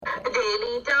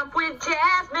Dump with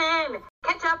Jasmine.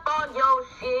 Catch up on your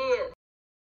shit.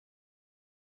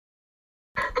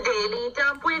 The Daily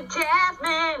Dump with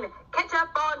Jasmine. Catch up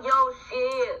on your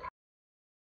shit.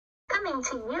 Coming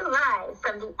to you live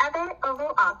from the other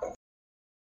Oval Office.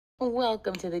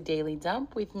 Welcome to the Daily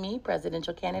Dump with me,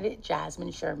 presidential candidate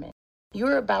Jasmine Sherman.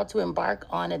 You're about to embark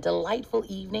on a delightful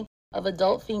evening of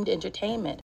adult-themed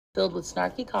entertainment filled with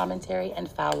snarky commentary and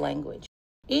foul language.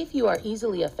 If you are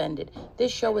easily offended,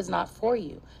 this show is not for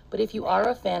you. But if you are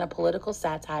a fan of political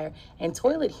satire and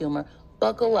toilet humor,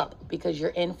 buckle up because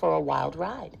you're in for a wild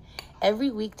ride. Every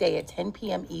weekday at 10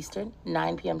 p.m. Eastern,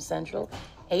 9 p.m. Central,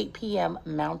 8 p.m.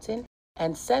 Mountain,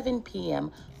 and 7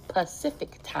 p.m.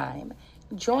 Pacific Time,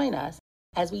 join us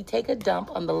as we take a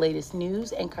dump on the latest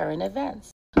news and current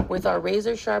events. With our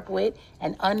razor-sharp wit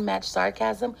and unmatched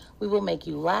sarcasm, we will make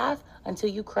you laugh until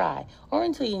you cry or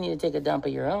until you need to take a dump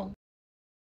of your own.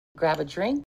 Grab a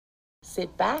drink,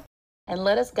 sit back, and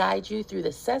let us guide you through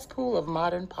the cesspool of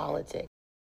modern politics.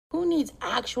 Who needs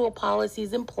actual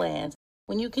policies and plans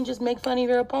when you can just make fun of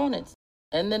your opponents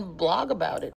and then blog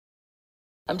about it?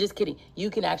 I'm just kidding. You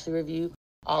can actually review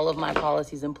all of my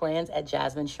policies and plans at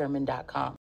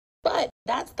jasminesherman.com. But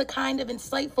that's the kind of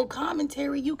insightful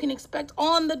commentary you can expect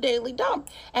on the Daily Dump.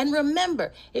 And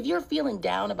remember, if you're feeling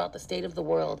down about the state of the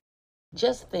world,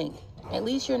 just think, at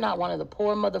least you're not one of the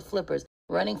poor mother flippers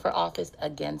running for office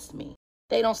against me.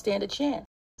 They don't stand a chance.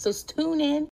 So tune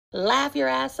in, laugh your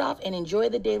ass off, and enjoy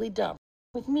the Daily Dump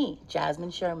with me,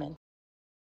 Jasmine Sherman.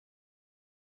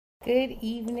 Good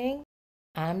evening.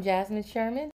 I'm Jasmine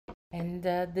Sherman, and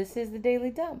this is the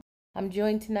Daily Dump. I'm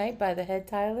joined tonight by the head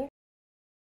Tyler.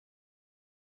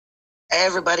 Hey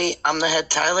everybody, I'm the head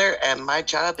Tyler, and my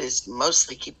job is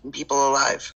mostly keeping people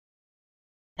alive.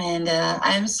 And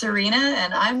I'm Serena,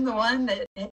 and I'm the one that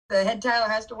the head Tyler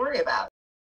has to worry about.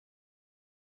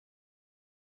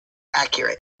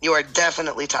 Accurate. You are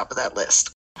definitely top of that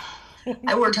list.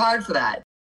 I worked hard for that.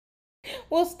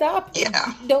 Well, stop.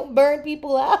 Yeah. Don't burn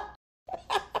people out.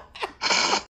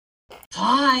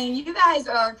 Fine. You guys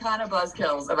are kind of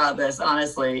buzzkills about this,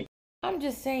 honestly. I'm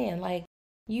just saying, like,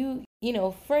 you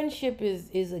know, friendship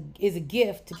is a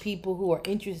gift to people who are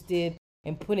interested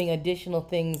in putting additional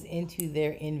things into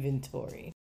their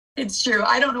inventory. It's true.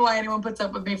 I don't know why anyone puts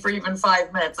up with me for even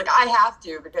 5 minutes. Like, I have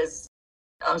to because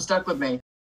I'm stuck with me.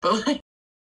 But like,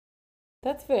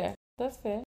 That's fair. That's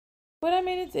fair. But I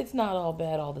mean, it's not all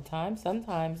bad all the time.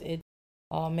 Sometimes it's,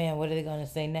 oh man, what are they gonna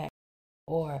say next?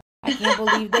 Or I can't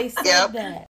believe they said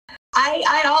that.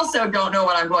 I also don't know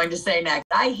what I'm going to say next.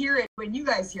 I hear it when you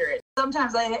guys hear it.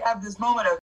 Sometimes I have this moment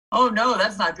of, oh no,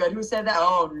 that's not good. Who said that?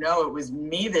 Oh no, it was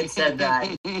me that said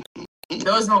that.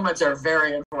 Those moments are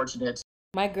very unfortunate.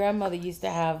 My grandmother used to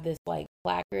have this like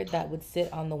placard that would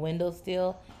sit on the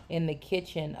windowsill in the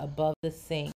kitchen above the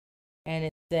sink. And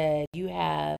it said, you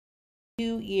have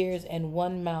 2 ears and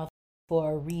 1 mouth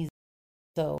for a reason.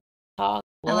 So talk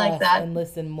less and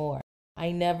listen more.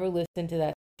 I never listened to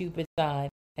that stupid sign,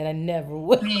 and I never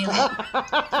will.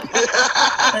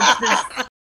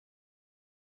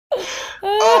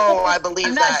 Oh, I believe that.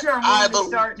 I'm not sure I'm going to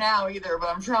start now either, but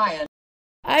I'm trying.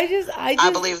 I just I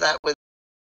believe that with...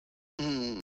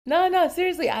 No,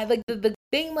 seriously. I like the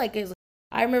thing like is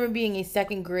I remember being in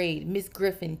 2nd grade, Miss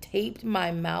Griffin taped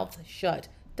my mouth shut.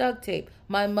 Duct tape.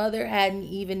 My mother hadn't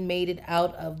even made it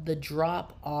out of the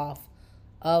drop off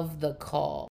of the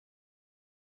call.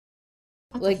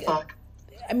 What the fuck?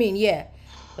 I mean, yeah.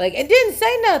 Like, it didn't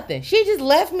say nothing. She just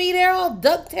left me there all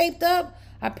duct taped up.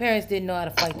 Our parents didn't know how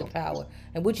to fight the power.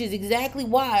 And which is exactly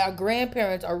why our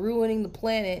grandparents are ruining the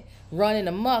planet, running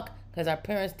amok, because our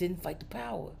parents didn't fight the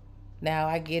power. Now,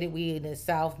 I get it. We in the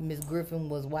South, Miss Griffin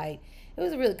was white. It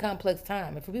was a really complex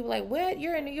time. And for people like, what?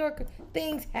 You're in New York.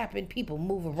 Things happen. People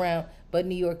move around. But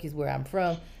New York is where I'm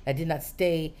from. I did not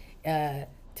stay to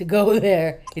go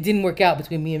there. It didn't work out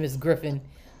between me and Miss Griffin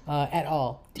at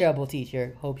all. Terrible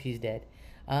teacher. Hope she's dead.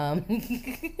 Wow.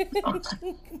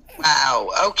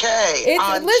 Okay.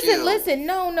 Listen.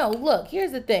 No. Look,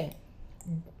 here's the thing.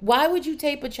 Why would you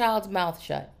tape a child's mouth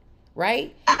shut?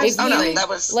 Right? That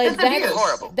was like that's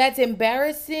horrible. That's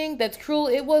embarrassing. That's cruel.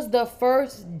 It was the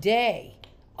first day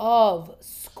of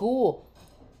school.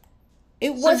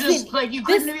 It wasn't just like you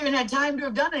couldn't have even had time to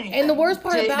have done anything. And the worst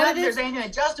part about it is there's anything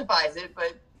that justifies it,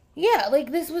 but yeah, like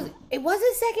it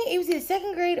wasn't second. It was either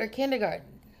 2nd grade or kindergarten.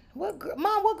 Mom,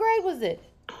 what grade was it?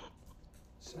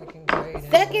 2nd grade.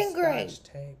 2nd grade.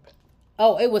 Scotch tape.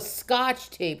 Oh, it was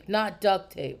Scotch tape, not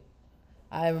duct tape.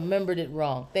 I remembered it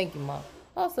wrong. Thank you, Mom.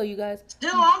 Also, you guys.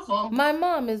 Still awful. My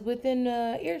mom is within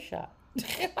earshot.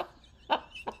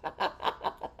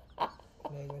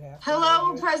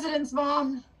 Hello, President's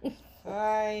mom.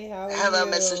 Hi, how are Hello,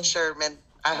 you? Mrs. Sherman.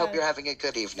 I hope Hi. you're having a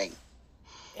good evening.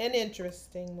 An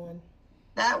interesting one.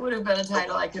 That would have been a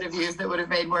title I could have used that would have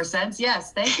made more sense.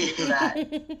 Yes, thank you for that.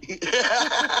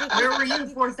 Where were you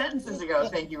 4 sentences ago?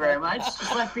 Thank you very much.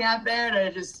 Just left me out there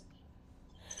to just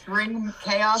string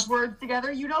chaos words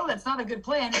together. You know that's not a good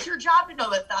plan. It's your job to know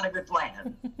that's not a good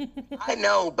plan. I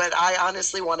know, but I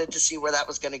honestly wanted to see where that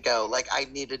was going to go. Like, I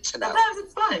needed to know. Sometimes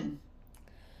it's fun.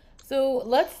 So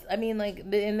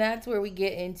and that's where we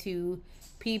get into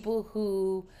people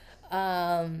who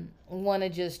want to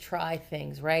just try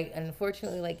things, right? And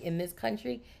unfortunately, like in this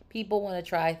country, people want to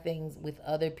try things with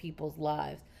other people's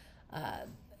lives.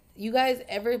 You guys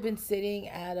ever been sitting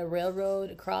at a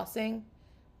railroad crossing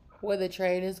where the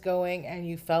train is going and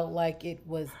you felt like it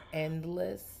was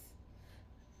endless?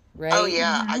 Right? Oh,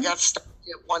 yeah. I got stuck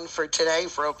at one for today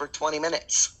for over 20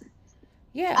 minutes.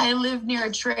 Yeah. I live near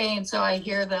a train, so I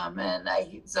hear them, and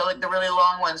so like the really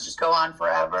long ones just go on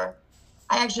forever.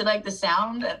 I actually like the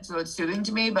sound, so it's soothing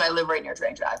to me, but I live right near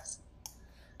train tracks.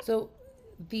 So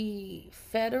the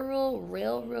Federal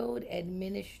Railroad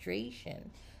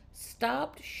Administration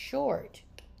stopped short.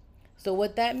 So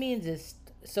what that means is,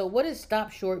 so what does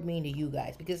stop short mean to you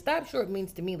guys? Because stop short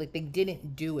means to me like they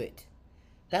didn't do it.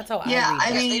 That's how Yeah, I read I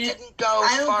that. mean, They didn't go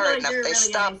I don't far feel like enough. there They really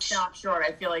stopped. stop short.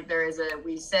 I feel like there is a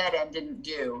we said and didn't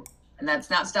do, and that's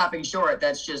not stopping short.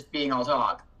 That's just being all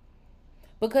talk.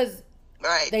 Because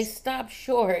Right. they stopped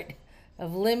short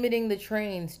of limiting the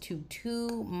trains to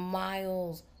 2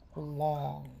 miles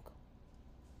long.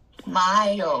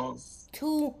 Miles.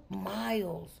 2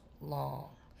 miles long.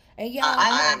 And y'all,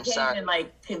 I am can't sorry. even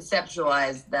like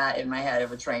conceptualize that in my head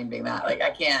of a train being that. Like I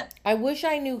can't. I wish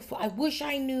I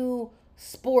knew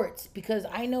sports, because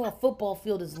I know a football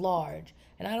field is large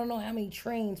and I don't know how many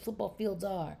trains football fields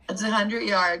are. It's 100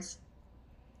 yards.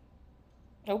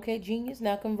 Okay, genius.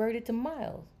 Now convert it to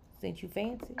miles. Ain't you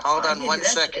fancy? Hold I on can do 1 that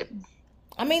second.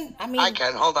 I mean. I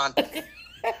can. Hold on.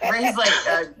 Ray's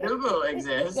like Google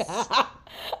exists.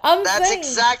 I'm That's saying.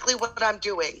 exactly what I'm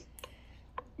doing.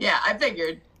 Yeah, I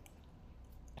figured.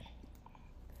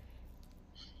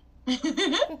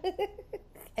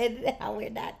 And now we're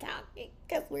not talking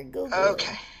because we're Googling.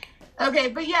 Okay. Okay,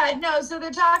 but yeah, no. So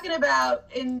they're talking about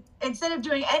instead of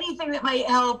doing anything that might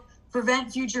help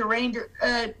prevent future train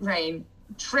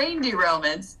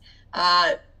derailments,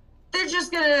 they're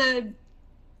just gonna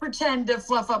pretend to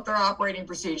fluff up their operating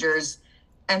procedures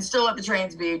and still let the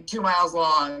trains be 2 miles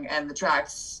long and the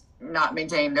tracks not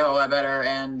maintained a whole lot better.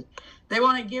 And they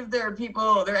want to give their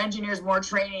engineers more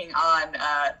training on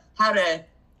how to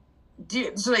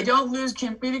do, so they don't lose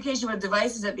communication with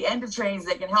devices at the end of trains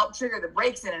that can help trigger the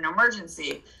brakes in an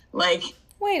emergency. Like,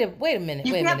 Wait a minute.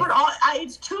 you Wait a can't minute. put all.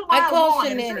 It's 2 I miles call long.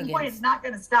 At a certain point, shenanigans. it's not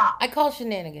going to stop. I call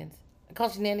shenanigans. I call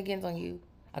shenanigans on you.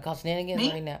 I call shenanigans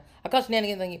Me? right now. I call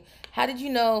shenanigans on you. How'd you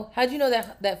know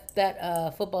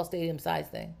that football stadium size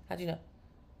thing? How'd you know?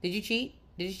 Did you cheat?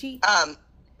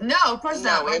 No, of course No,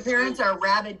 not. My if parents are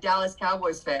rabid Dallas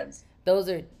Cowboys fans. Those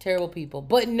are terrible people.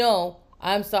 But no,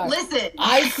 I'm sorry. Listen,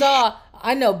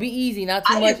 I know, be easy, not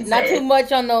too I much. didn't Not say too it.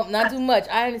 much on no, not too much.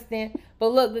 I understand. But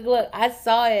look, I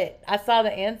saw it. I saw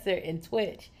the answer in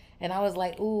Twitch. And I was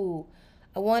like, ooh,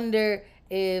 I wonder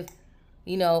if,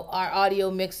 our audio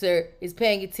mixer is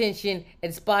paying attention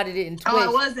and spotted it in Twitch. Oh, I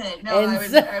wasn't. No, And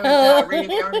I was reading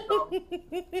the article.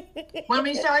 When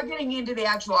we start getting into the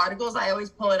actual articles, I always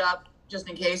pull it up just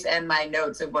in case and my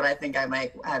notes of what I think I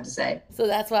might have to say. So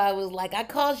that's why I was like, I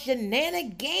call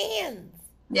shenanigans.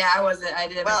 Yeah, I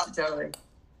did Well- miss it totally.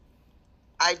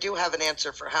 I do have an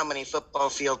answer for how many football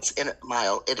fields in a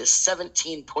mile. It is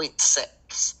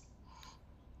 17.6.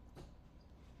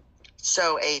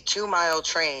 So a 2 mile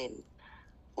train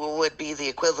would be the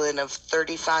equivalent of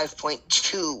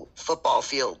 35.2 football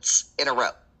fields in a row.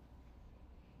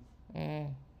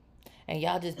 And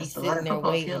y'all just be That's a lot sitting of there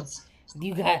football waiting. fields.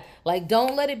 You got,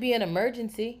 don't let it be an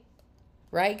emergency,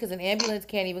 right? Because an ambulance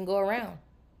can't even go around.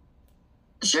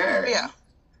 Sure. Yeah.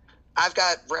 I've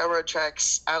got railroad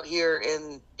tracks out here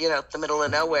in, the middle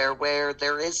of nowhere where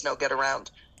there is no get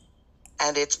around.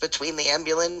 And it's between the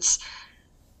ambulance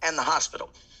and the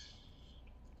hospital.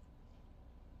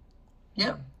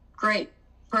 Yep. Great.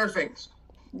 Perfect.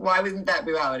 Why wouldn't that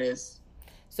be how it is?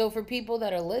 So for people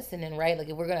that are listening, right, like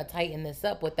if we're going to tighten this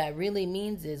up, what that really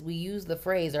means is we use the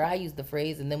phrase, or I use the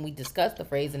phrase, and then we discuss the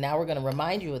phrase, and now we're going to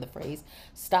remind you of the phrase,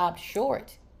 stopped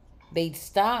short. They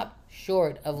stopped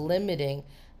short of limiting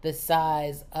the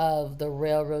size of the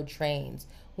railroad trains,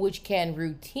 which can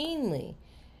routinely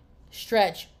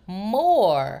stretch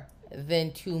more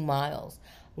than 2 miles.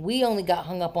 We only got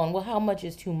hung up on, well, how much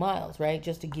is 2 miles, right?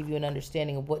 Just to give you an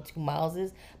understanding of what 2 miles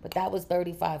is. But that was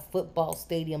 35 football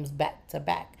stadiums back to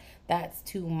back. That's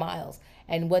 2 miles.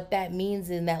 And what that means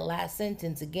in that last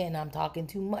sentence, again, I'm talking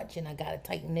too much and I got to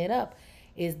tighten it up,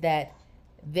 is that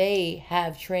they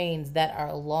have trains that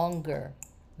are longer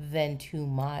than 2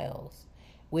 miles.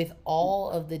 With all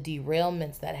of the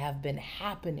derailments that have been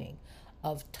happening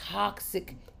of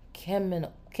toxic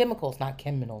chemicals, not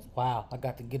chemicals. Wow, I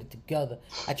got to get it together.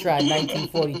 I tried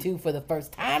 1942 for the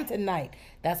first time tonight.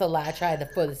 That's a lie. I tried it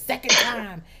for the second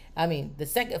time. I mean,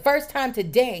 first time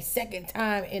today, second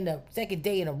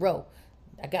day in a row.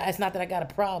 It's not that I got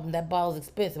a problem. That bottle's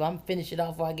expensive. I'm finish it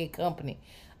off while I get company.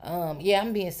 Yeah,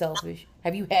 I'm being selfish.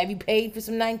 Have you paid for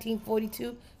some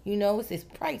 1942? You know, it's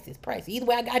price. Either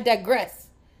way, I digress.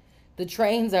 The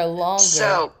trains are longer.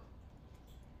 So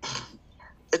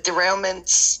the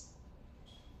derailments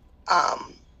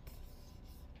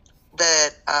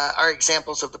that are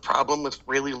examples of the problem with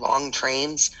really long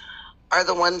trains are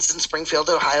the ones in Springfield,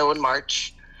 Ohio in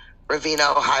March,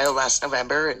 Ravenna, Ohio last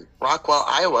November, and Rockwell,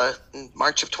 Iowa in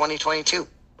March of 2022.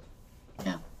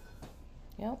 Yeah.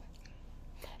 Yep.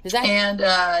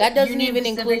 That doesn't Union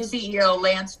even Pacific include CEO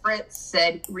Lance Fritz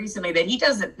said recently that he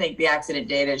doesn't think the accident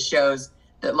data shows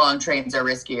that long trains are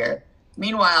riskier.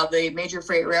 Meanwhile, the major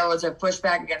freight railroads have pushed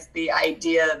back against the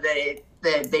idea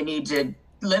that they need to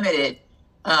limit it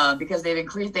because they've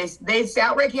increased. They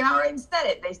outright came out and said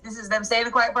it. This is them saying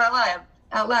the quiet part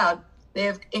out loud. They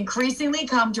have increasingly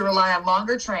come to rely on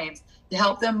longer trains to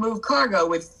help them move cargo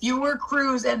with fewer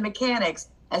crews and mechanics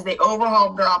as they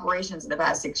overhauled their operations in the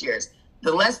past 6 years.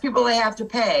 The less people they have to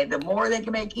pay, the more they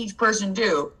can make each person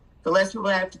do, the less people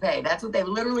they have to pay. That's what they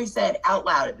literally said out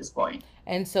loud at this point.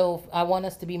 And so I want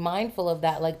us to be mindful of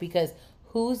that, because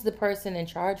who's the person in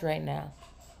charge right now?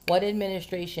 What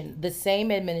administration? The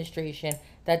same administration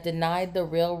that denied the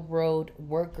railroad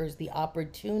workers the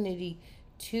opportunity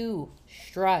to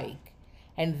strike.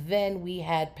 And then we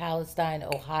had Palestine,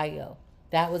 Ohio.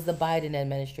 That was the Biden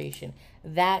administration.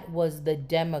 That was the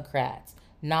Democrats,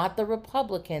 not the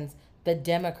Republicans, the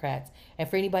Democrats. And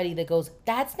for anybody that goes,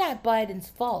 that's not Biden's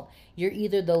fault. You're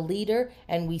either the leader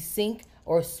and we sink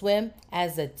or swim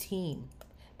as a team.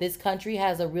 This country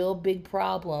has a real big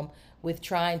problem with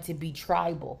trying to be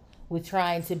tribal, with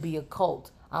trying to be a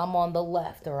cult. I'm on the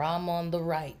left or I'm on the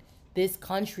right. This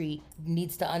country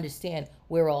needs to understand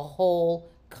we're a whole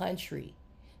country.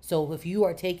 So if you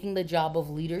are taking the job of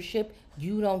leadership,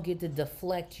 you don't get to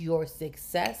deflect your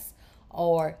success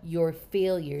or your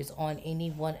failures on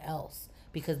anyone else,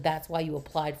 because that's why you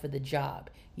applied for the job.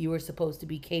 You were supposed to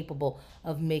be capable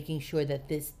of making sure that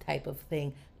this type of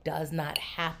thing does not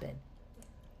happen.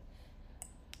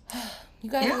 We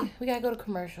gotta go to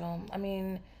commercial. I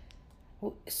mean,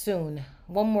 soon.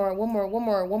 One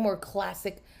more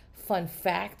classic fun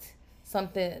fact.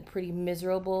 Something pretty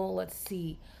miserable. Let's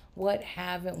see. What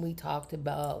haven't we talked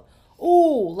about?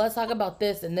 Ooh, let's talk about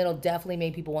this, and it'll definitely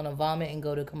make people want to vomit and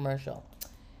go to commercial.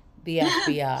 The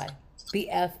FBI. The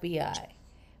FBI.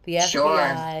 The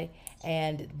FBI,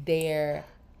 and they're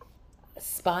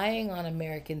spying on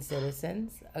American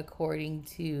citizens, according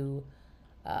to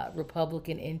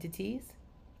Republican entities.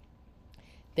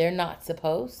 They're not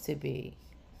supposed to be,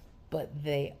 but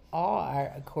they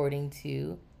are, according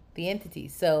to the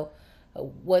entities. So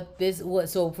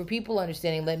so for people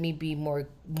understanding, let me be more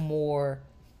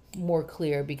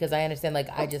clear, because I understand,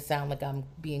 I just sound like I'm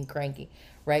being cranky,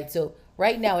 right? So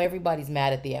right now everybody's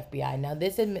mad at the FBI. Now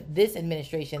this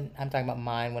administration, I'm talking about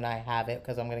mine when I have it,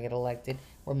 because I'm going to get elected.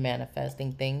 We're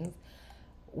manifesting things.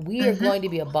 We are going to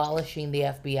be abolishing the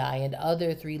FBI and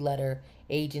other 3-letter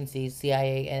agencies,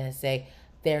 CIA, NSA.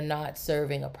 They're not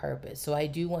serving a purpose. So I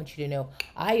do want you to know,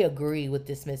 I agree with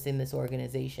dismissing this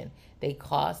organization. They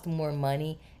cost more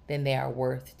money than they are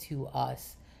worth to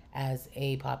us as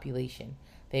a population.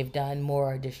 They've done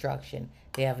more destruction.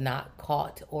 They have not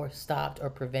caught or stopped or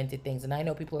prevented things. And I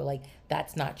know people are like,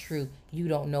 that's not true. You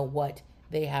don't know what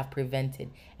they have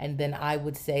prevented. And then I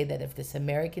would say that if this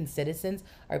American citizens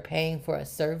are paying for a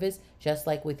service, just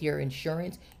like with your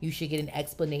insurance, you should get an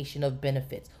explanation of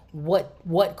benefits.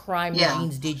 What crime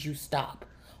regimes did you stop?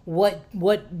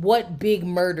 What big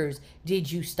murders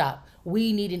did you stop?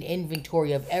 We need an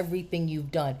inventory of everything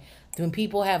you've done. When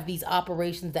people have these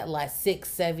operations that last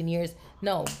 6-7 years,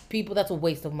 no, people, that's a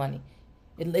waste of money.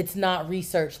 It's not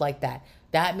research like that.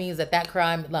 That means that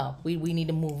crime, no, we need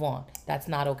to move on. That's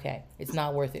not okay. It's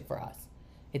not worth it for us.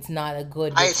 It's not a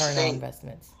good return on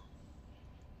investments.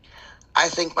 I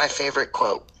think my favorite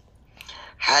quote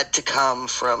had to come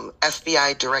from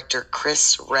FBI Director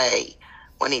Chris Wray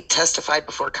when he testified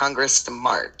before Congress in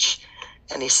March.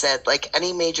 And he said, like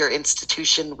any major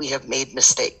institution, we have made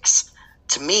mistakes.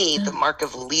 To me, the mark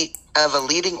of a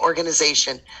leading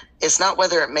organization is not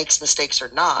whether it makes mistakes or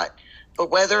not, but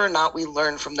whether or not we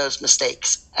learn from those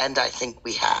mistakes. And I think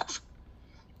we have.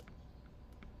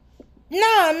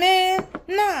 Nah, man.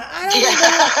 Nah. I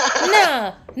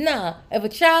don't even Nah. If a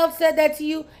child said that to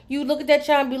you, you look at that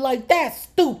child and be like, that's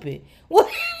stupid. What?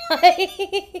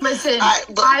 Listen,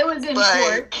 I was in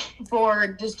court for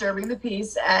disturbing the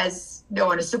peace, as no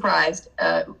one is surprised,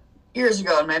 years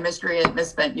ago in my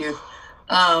misspent youth.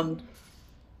 And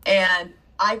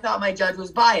I thought my judge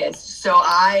was biased. So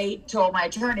I told my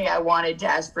attorney I wanted to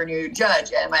ask for a new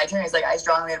judge. And my attorney's like, I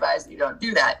strongly advise that you don't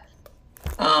do that.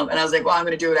 And I was like, well, I'm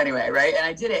going to do it anyway, right? And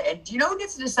I did it. And do you know who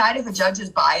gets to decide if a judge is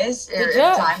biased? Or at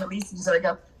the time, at least, he's like,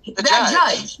 that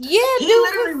judge. Yeah, he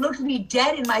literally looked me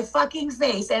dead in my fucking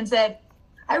face and said,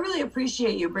 I really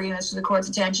appreciate you bringing this to the court's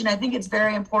attention. I think it's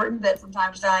very important that from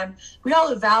time to time, we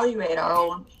all evaluate our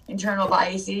own internal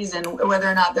biases and whether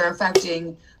or not they're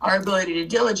affecting our ability to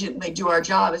diligently do our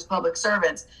job as public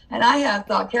servants. And I have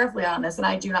thought carefully on this, and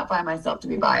I do not find myself to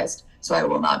be biased, so I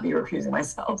will not be recusing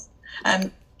myself.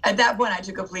 And at that point, I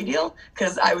took a plea deal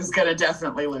because I was going to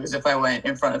definitely lose if I went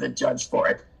in front of the judge for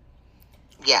it.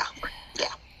 Yeah.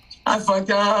 I fucked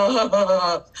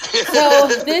up. So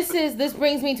this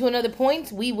brings me to another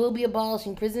point. We will be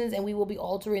abolishing prisons and we will be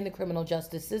altering the criminal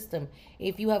justice system.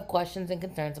 If you have questions and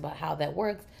concerns about how that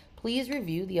works, please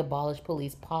review the Abolish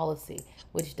Police Policy,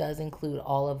 which does include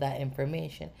all of that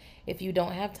information. If you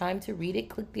don't have time to read it,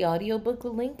 click the audiobook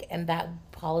link and that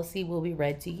policy will be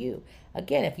read to you.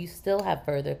 Again, if you still have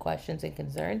further questions and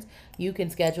concerns, you can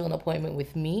schedule an appointment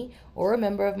with me or a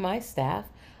member of my staff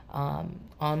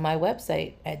on my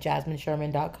website at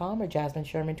jasminesherman.com or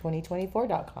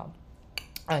jasminesherman2024.com.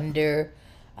 Under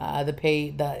the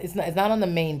page, it's not on the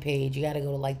main page. You got to go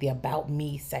to like the About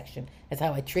Me section. That's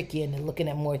how I trick you into looking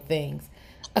at more things.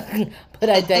 But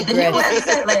I digress. The new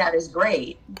website layout is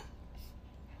great.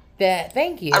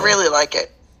 Thank you. I really like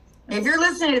it. If you're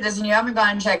listening to this and you haven't gone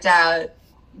and checked out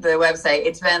the website,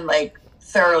 it's been like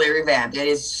thoroughly revamped. It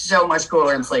is so much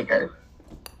cooler and sleeker.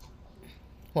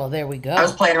 Well, there we go. I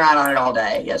was playing around on it all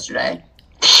day yesterday.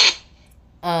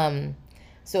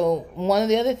 So one of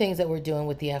the other things that we're doing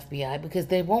with the FBI, because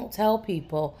they won't tell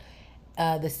people,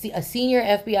 a senior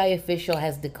FBI official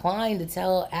has declined to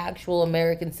tell actual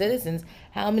American citizens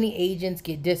how many agents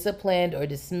get disciplined or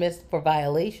dismissed for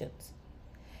violations.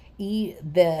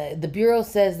 The Bureau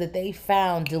says that they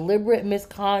found deliberate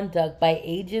misconduct by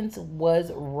agents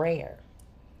was rare.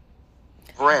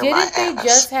 Didn't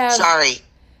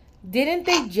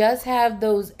they just have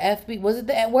those was it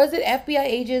FBI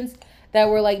agents that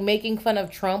were like making fun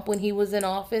of Trump when he was in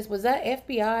office? Was that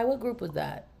FBI? What group was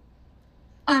that?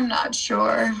 I'm not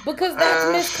sure. Because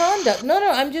that's misconduct. No,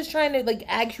 I'm just trying to like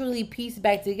actually piece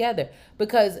back together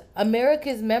because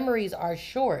America's memories are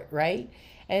short, right?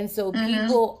 And so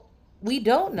people, we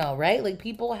don't know, right? Like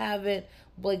people haven't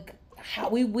like how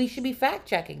we should be fact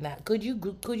checking that. Could you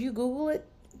Google it?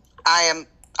 I am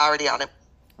already on it.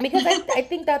 Because I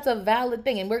think that's a valid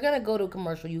thing. And we're going to go to a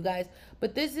commercial, you guys.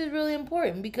 But this is really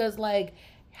important because, like,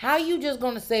 how you just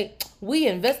going to say, we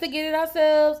investigated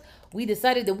ourselves, we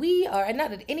decided that we are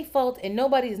not at any fault, and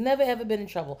nobody's never, ever been in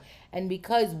trouble. And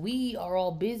because we are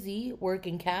all busy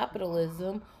working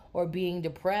capitalism or being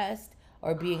depressed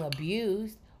or being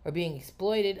abused or being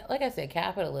exploited, like I said,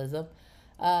 capitalism,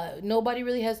 nobody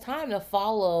really has time to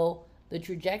follow the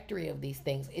trajectory of these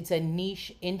things. It's a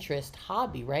niche interest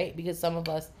hobby, right? Because some of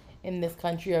us in this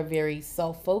country are very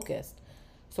self-focused.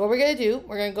 So what we're going to do,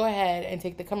 we're going to go ahead and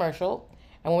take the commercial.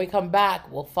 And when we come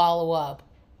back, we'll follow up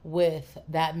with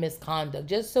that misconduct,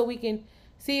 just so we can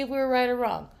see if we were right or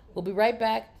wrong. We'll be right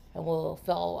back and we'll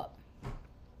follow up.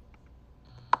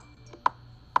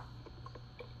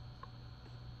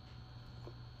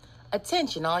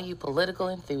 Attention, all you political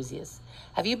enthusiasts.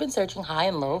 Have you been searching high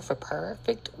and low for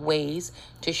perfect ways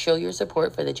to show your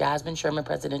support for the Jasmine Sherman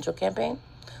presidential campaign?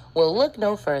 Well, look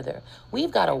no further.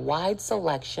 We've got a wide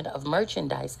selection of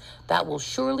merchandise that will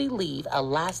surely leave a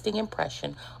lasting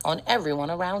impression on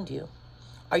everyone around you.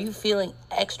 Are you feeling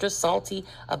extra salty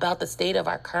about the state of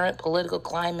our current political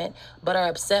climate, but are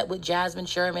upset with Jasmine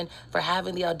Sherman for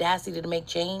having the audacity to make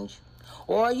change?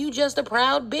 Or are you just a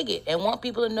proud bigot and want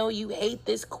people to know you hate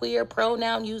this queer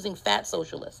pronoun using fat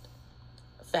socialist?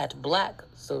 Fat black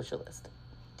socialist,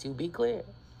 to be clear.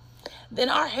 Then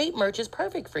our hate merch is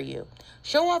perfect for you.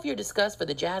 Show off your disgust for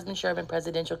the Jasmine Sherman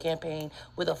presidential campaign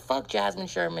with a Fuck Jasmine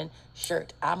Sherman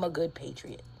shirt. I'm a good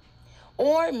patriot.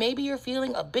 Or maybe you're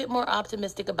feeling a bit more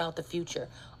optimistic about the future.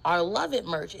 Our Love It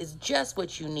merch is just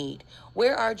what you need.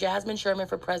 Wear our Jasmine Sherman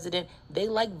for President They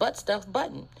Like Butt Stuff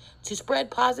button to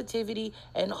spread positivity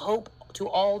and hope to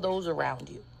all those around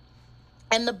you.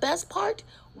 And the best part,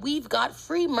 we've got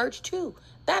free merch too.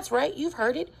 That's right, you've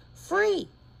heard it. Free.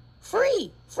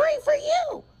 Free. Free for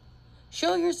you.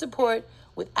 Show your support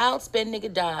without spending a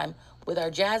dime with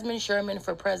our Jasmine Sherman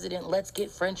for President Let's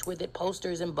Get French With It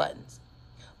posters and buttons.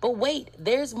 But wait,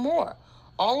 there's more.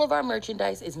 All of our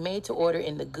merchandise is made to order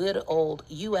in the good old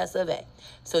US of A.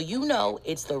 So you know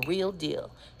it's the real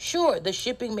deal. Sure, the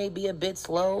shipping may be a bit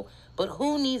slow, but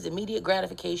who needs immediate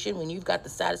gratification when you've got the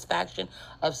satisfaction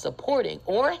of supporting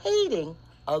or hating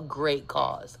a great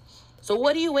cause? So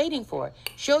what are you waiting for?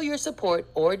 Show your support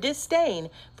or disdain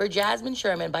for Jasmine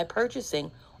Sherman by purchasing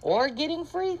or getting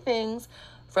free things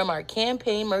from our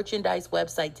campaign merchandise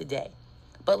website today.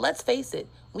 But let's face it,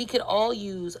 we could all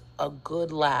use a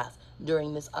good laugh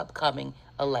during this upcoming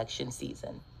election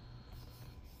season.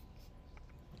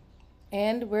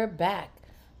 And we're back.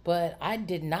 But I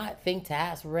did not think to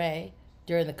ask Ray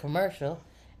during the commercial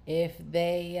if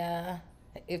they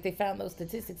found those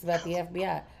statistics about the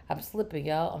FBI. I'm slipping,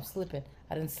 y'all. I'm slipping.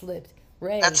 I done slipped.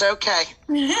 Ray. That's okay.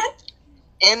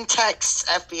 In text,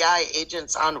 FBI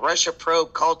agents on Russia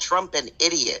probe called Trump an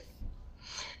idiot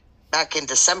back in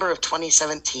December of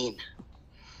 2017.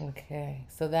 Okay.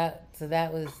 So that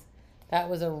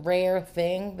was a rare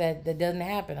thing that doesn't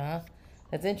happen, huh?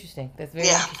 That's interesting. That's very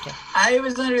interesting. I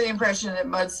was under the impression that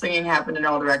mudslinging happened in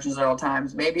all directions at all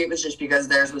times. Maybe it was just because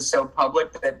theirs was so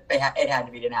public that it had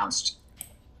to be denounced.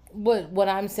 What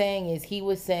I'm saying is he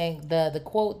was saying the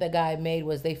quote the guy made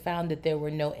was they found that there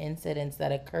were no incidents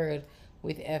that occurred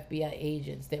with FBI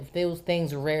agents. That those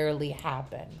things rarely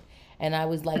happen. And I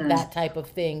was like, that type of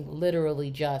thing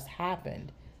literally just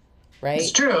happened. Right?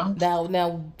 It's true.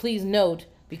 Now, please note,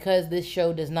 because this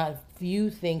show does not view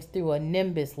things through a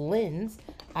Nimbus lens,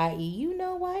 i.e., you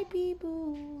know white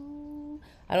people.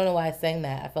 I don't know why I sang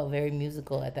that. I felt very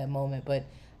musical at that moment, but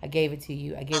I gave it to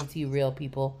you. I gave it to you, real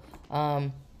people.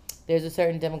 There's a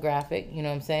certain demographic, you know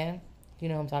what I'm saying? You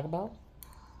know what I'm talking about?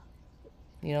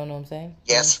 You don't know what I'm saying?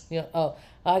 Yes.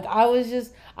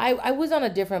 I was on a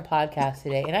different podcast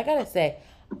today, and I gotta say,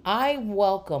 I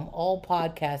welcome all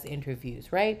podcast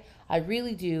interviews, right? I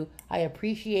really do. I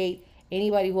appreciate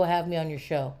anybody who will have me on your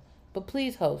show. But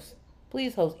please host.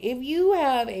 If you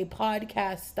have a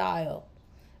podcast style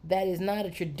that is not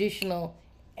a traditional,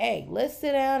 hey, let's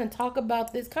sit down and talk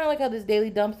about this, kind of like how this Daily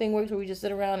Dump thing works, where we just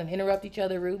sit around and interrupt each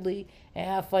other rudely and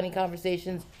have funny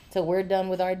conversations till we're done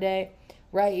with our day,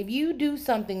 right? If you do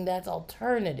something that's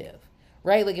alternative,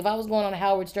 right? Like if I was going on a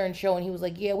Howard Stern show and he was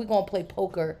like, yeah, we're going to play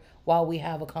poker while we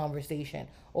have a conversation.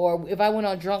 Or if I went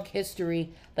on Drunk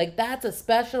History, like that's a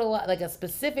special, like a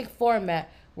specific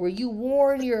format where you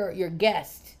warn your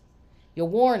guest. You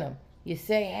warn them. You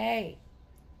say, hey,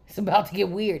 it's about to get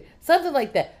weird. Something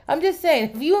like that. I'm just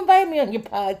saying, if you invite me on your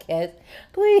podcast,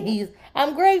 please,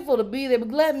 I'm grateful to be there, but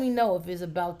let me know if it's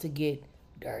about to get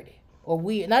dirty or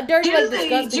weird. Not dirty like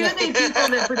disgusting. To the people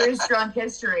that produce Drunk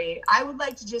History, I would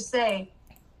like to just say,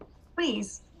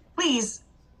 please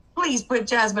put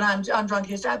Jasmine on Drunk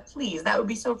History. Please, that would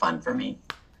be so fun for me.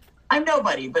 I'm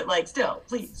nobody, but like still,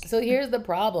 please. So here's the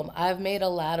problem. I've made a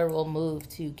lateral move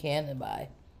to Canada.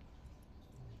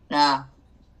 Yeah.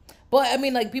 But I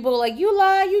mean, like people are like, you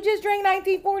lie, you just drank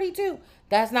 1942.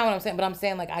 That's not what I'm saying. But I'm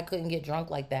saying like I couldn't get drunk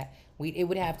like that. It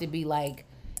would have to be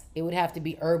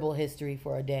herbal history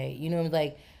for a day. You know,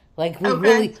 like we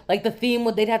really like the theme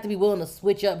would they'd have to be willing to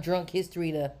switch up Drunk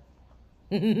History to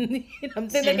I'm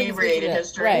saying inebriated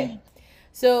history. Right.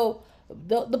 So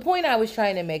the point I was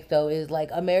trying to make though is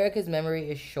like America's memory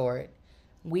is short.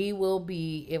 We will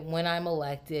be when I'm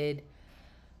elected,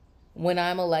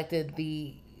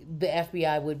 the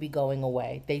FBI would be going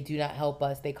away. They do not help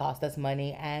us. They cost us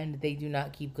money, and they do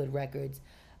not keep good records.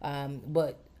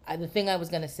 But the thing I was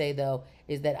going to say, though,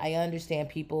 is that I understand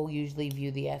people usually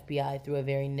view the FBI through a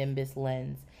very Nimbus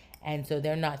lens. And so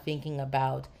they're not thinking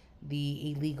about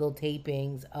the illegal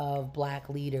tapings of black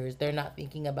leaders. They're not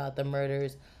thinking about the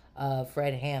murders of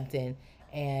Fred Hampton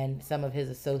and some of his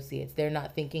associates. They're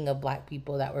not thinking of black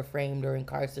people that were framed or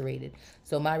incarcerated.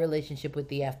 So my relationship with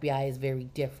the FBI is very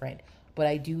different. But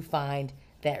I do find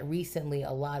that recently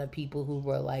a lot of people who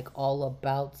were like all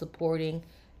about supporting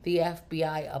the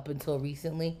FBI up until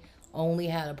recently only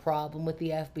had a problem with the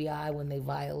FBI when they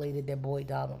violated their boy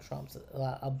Donald Trump's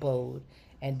abode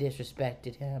and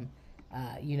disrespected him,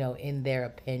 in their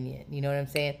opinion. You know what I'm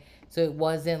saying? So it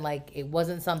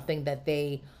wasn't something that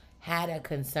they had a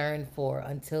concern for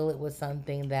until it was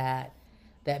something that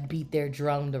that beat their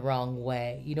drum the wrong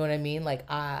way. You know what I mean? Like,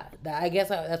 I guess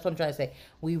that's what I'm trying to say.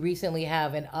 We recently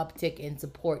have an uptick in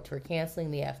support for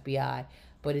canceling the FBI,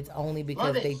 but it's only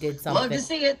because they did something. Love to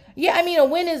see it. Yeah, I mean, a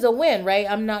win is a win, right?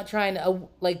 I'm not trying to,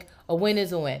 a win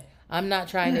is a win. I'm not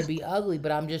trying to be ugly,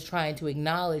 but I'm just trying to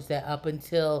acknowledge that up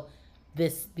until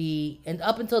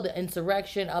up until the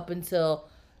insurrection, up until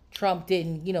Trump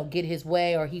didn't, get his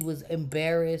way, or he was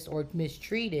embarrassed or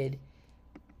mistreated,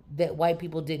 that white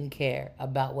people didn't care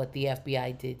about what the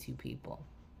FBI did to people.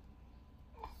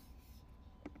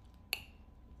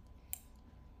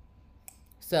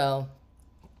 So,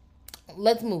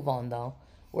 let's move on, though.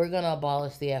 We're going to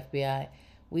abolish the FBI.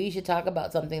 We should talk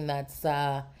about something that's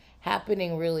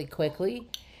happening really quickly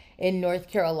in North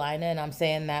Carolina, and I'm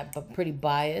saying that but pretty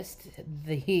biased.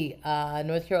 The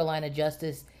North Carolina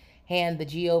Justice handed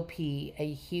the GOP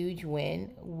a huge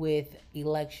win with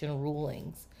election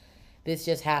rulings. This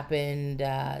just happened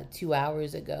 2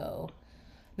 hours ago.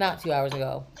 Not 2 hours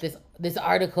ago. This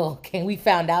article, we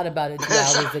found out about it 2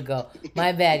 hours ago.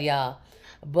 My bad, y'all.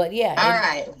 But yeah. All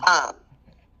right.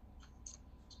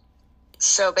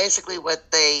 So basically,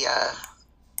 what the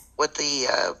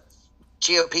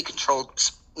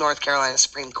GOP-controlled North Carolina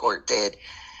Supreme Court did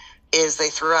is they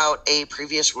threw out a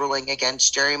previous ruling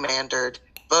against gerrymandered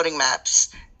voting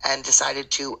maps and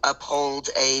decided to uphold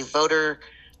a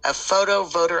photo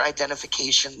voter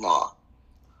identification law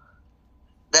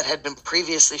that had been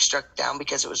previously struck down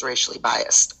because it was racially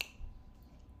biased.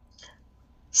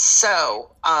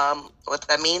 So what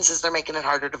that means is they're making it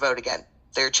harder to vote again.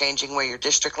 They're changing where your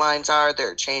district lines are.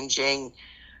 They're changing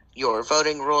your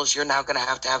voting rules. You're now going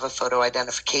to have a photo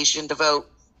identification to vote.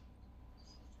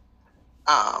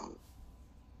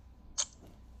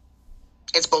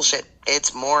 It's bullshit.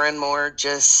 It's more and more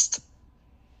just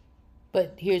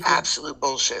absolute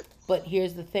bullshit. But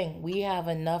here's the thing. We have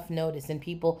enough notice, and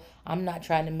people, I'm not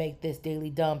trying to make this Daily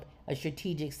Dump a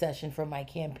strategic session for my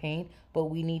campaign, but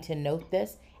we need to note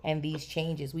this and these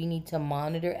changes. We need to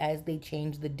monitor as they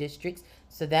change the districts,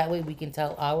 so that way we can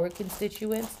tell our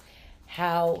constituents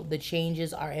how the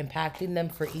changes are impacting them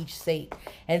for each state.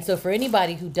 And so for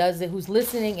anybody who does it, who's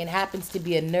listening and happens to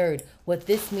be a nerd, what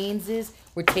this means is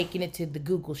we're taking it to the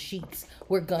Google Sheets.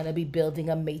 We're going to be building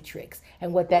a matrix.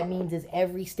 And what that means is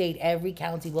every state, every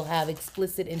county will have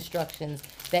explicit instructions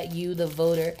that you, the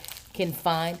voter, can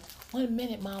find. 1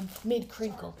 minute, Mom,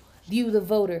 mid-crinkle. You, the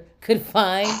voter, could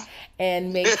find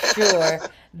and make sure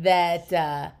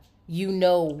that you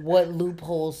know what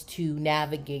loopholes to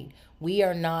navigate. We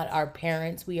are not our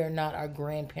parents. We are not our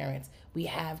grandparents. We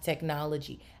have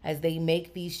technology. As they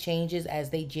make these changes,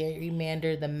 as they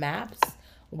gerrymander the maps,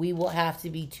 we will have to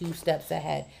be 2 steps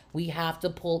ahead. We have to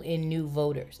pull in new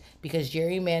voters, because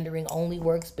gerrymandering only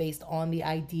works based on the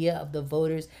idea of the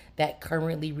voters that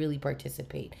currently really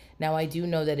participate. Now, I do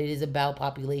know that it is about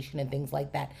population and things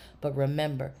like that, but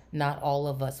remember, not all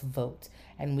of us vote,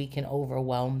 and we can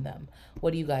overwhelm them.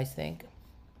 What do you guys think?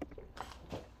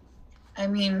 I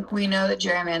mean, we know that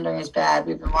gerrymandering is bad.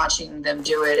 We've been watching them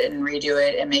do it and redo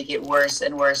it and make it worse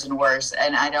and worse and worse.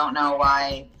 And I don't know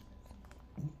why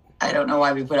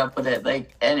we put up with it.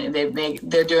 And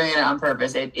they're doing it on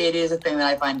purpose. It is a thing that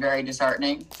I find very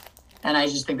disheartening. And I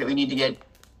just think that we need to get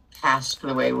past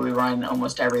the way we run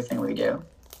almost everything we do.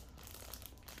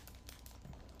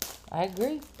 I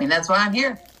agree. I mean, that's why I'm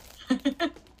here.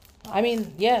 I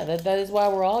mean, yeah, that is why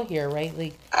we're all here, right?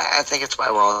 I think it's why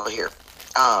we're all here.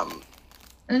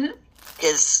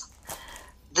 Is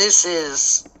this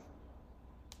is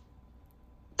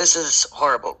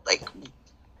horrible.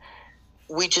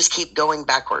 We just keep going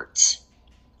backwards.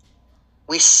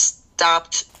 We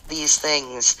stopped these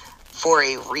things for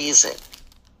a reason,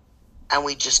 and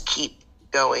we just keep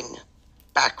going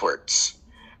backwards.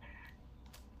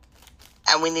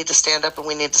 And we need to stand up and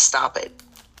we need to stop it.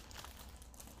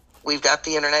 We've got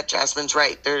the internet. Jasmine's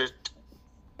right.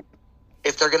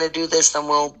 If they're going to do this, then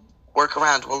we'll work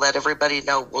around. We'll let everybody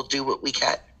know. We'll do what we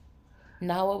can.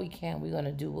 Not what we can. We're going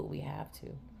to do what we have to.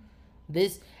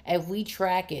 If we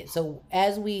track it, so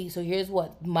here's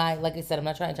what like I said, I'm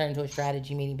not trying to turn into a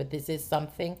strategy meeting, but this is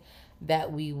something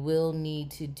that we will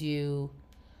need to do.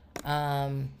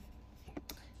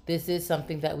 This is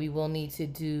something that we will need to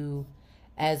do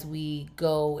as we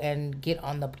go and get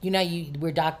on the,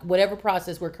 whatever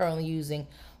process we're currently using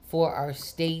for our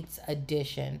state's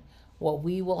edition. What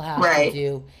we will have to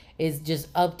do is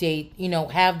just update,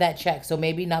 have that check. So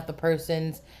maybe not the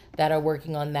persons that are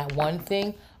working on that one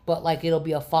thing, but it'll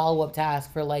be a follow-up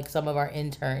task for some of our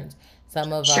interns,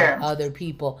 some of our other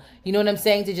people. You know what I'm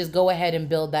saying? To just go ahead and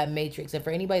build that matrix. And for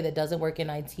anybody that doesn't work in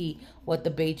IT, what the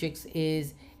matrix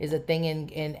is a thing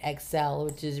in Excel,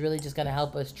 which is really just going to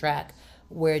help us track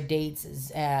where dates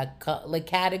is like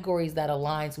categories that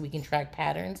align so we can track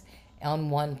patterns on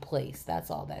one place. That's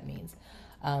all that means.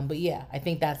 But yeah, I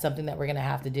think that's something that we're gonna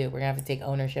have to do. We're gonna have to take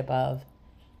ownership of,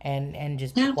 and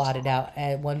just plot it out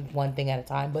at one thing at a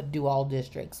time. But do all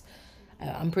districts.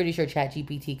 I'm pretty sure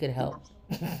ChatGPT could help.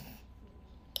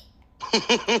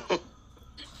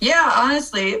 Yeah,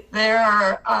 honestly, there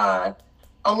are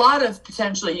a lot of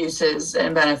potential uses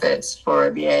and benefits for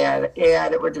the AI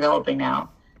that we're developing now.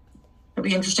 It'll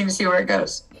be interesting to see where it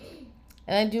goes.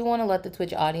 And I do want to let the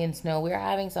Twitch audience know we're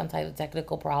having some type of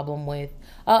technical problem with.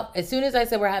 As soon as I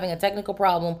said we're having a technical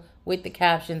problem with the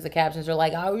captions are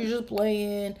like, I was just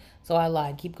playing. So I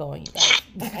lied. Keep going,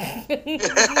 you guys.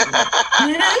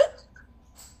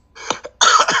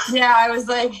 Yeah, I was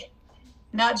like,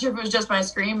 not sure if it was just my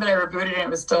screen, but I rebooted and it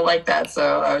was still like that.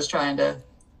 So I was trying to.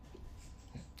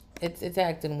 It's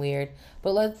acting weird.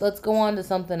 But let's go on to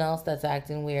something else that's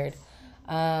acting weird.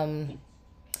 So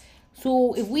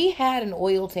if we had an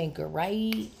oil tanker,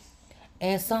 right,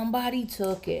 and somebody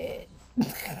took it.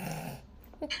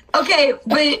 Okay,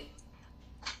 but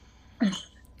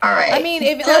all right. I mean,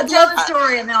 if tell the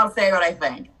story and then I'll say what I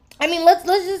think. I mean, let's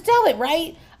just tell it,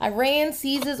 right? Iran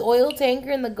seizes oil tanker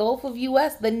in the Gulf of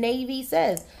U.S. The Navy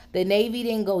says the Navy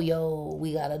didn't go, yo,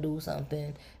 we gotta do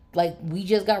something. Like, we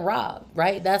just got robbed,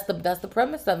 right? That's the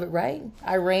premise of it, right?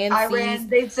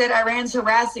 They said Iran's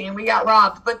harassing and we got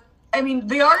robbed. But I mean,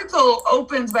 the article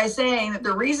opens by saying that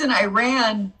the reason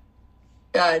Iran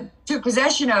took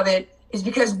possession of it is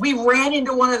because we ran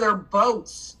into one of their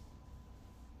boats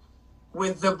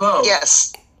with the boat.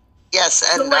 Yes, and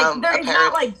so it's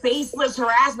not like baseless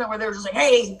harassment where they're just like,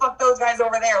 hey, fuck those guys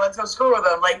over there, let's go screw with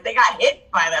them. Like, they got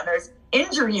hit by them. There's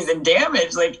injuries and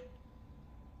damage. Like,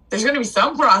 there's going to be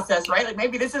some process, right? Like,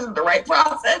 maybe this isn't the right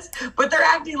process, but they're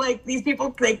acting like these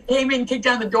people, they came in, kicked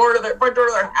down the door to their front door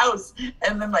to their house,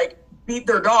 and then like beat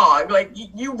their dog. Like,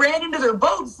 you ran into their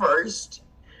boat first.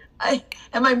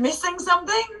 Am I missing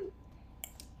something?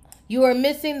 You are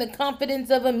missing the confidence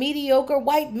of a mediocre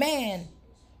white man.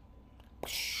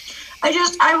 I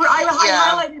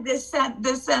highlighted this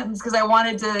sentence because I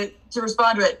wanted to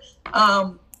respond to it.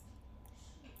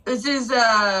 This is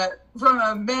from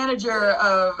a manager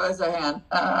of Zahan.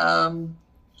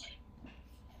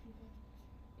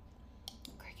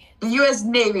 The U.S.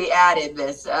 Navy added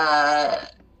this.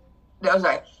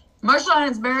 Marshall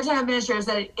Islands Maritime Administrator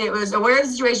said it was aware of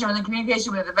the situation when in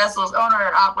communication with the vessel's owner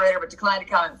and operator, but declined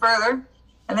to comment further.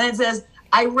 And then it says,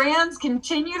 Iran's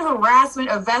continued harassment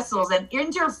of vessels and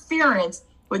interference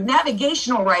with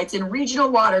navigational rights in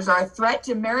regional waters are a threat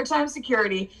to maritime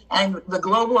security and the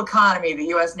global economy, the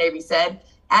U.S. Navy said,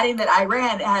 adding that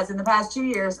Iran has, in the past 2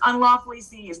 years, unlawfully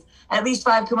seized at least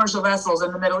 5 commercial vessels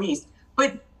in the Middle East.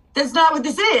 But that's not what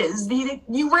this is.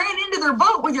 You ran into their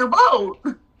boat with your boat.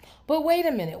 But wait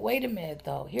a minute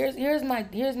though. Here's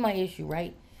my issue,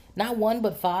 right? Not 1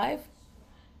 but 5.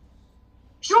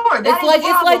 Sure, It's like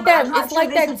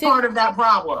that part of that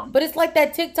problem. But it's like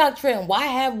that TikTok trend. Why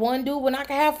have 1 dude when I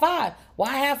can have 5?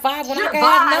 Why have 5 when I can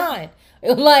have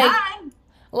 9?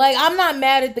 Like I'm not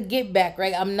mad at the get back,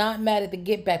 right? I'm not mad at the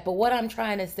get back. But what I'm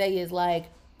trying to say is, like,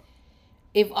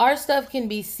 if our stuff can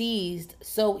be seized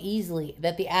so easily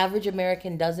that the average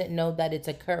American doesn't know that it's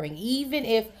occurring, even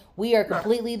if we are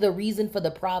completely the reason for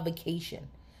the provocation,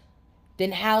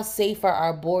 then how safe are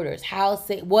our borders? How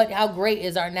great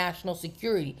is our national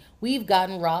security? We've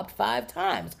gotten robbed 5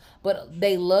 times, but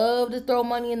they love to throw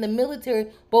money in the military,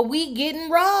 but we getting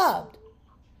robbed.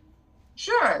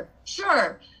 Sure.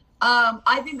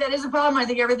 I think that is a problem. I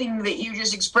think everything that you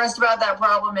just expressed about that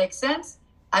problem makes sense.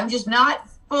 I'm just not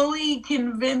fully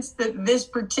convinced that this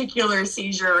particular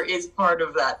seizure is part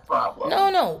of that problem.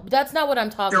 No, that's not what I'm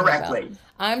talking directly about.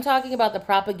 I'm talking about the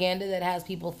propaganda that has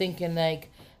people thinking like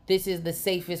this is the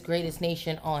safest, greatest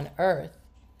nation on earth.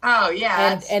 Oh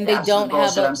yeah, and they don't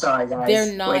have. I'm sorry, guys.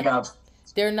 Wake up.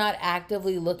 They're not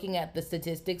actively looking at the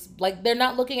statistics. Like, they're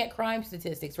not looking at crime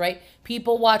statistics, right?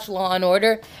 People watch Law and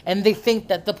Order and they think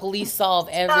that the police solve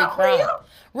every crime. Real.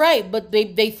 Right, but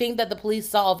they think that the police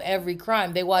solve every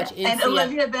crime. They watch NCIS. And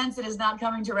Olivia Benson is not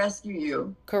coming to rescue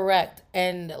you. Correct.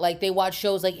 And like they watch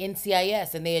shows like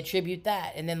NCIS and they attribute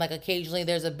that. And then like occasionally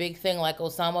there's a big thing like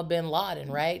Osama bin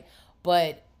Laden, right?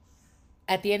 But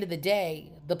at the end of the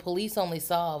day, the police only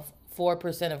solve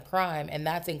 4% of crime, and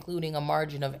that's including a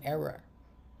margin of error.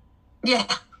 Yeah.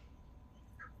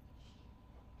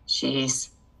 Jeez.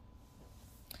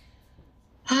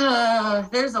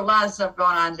 There's a lot of stuff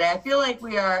going on today. I feel like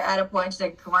we are at a point to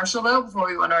take a commercial, though, before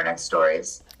we go into our next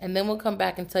stories. And then we'll come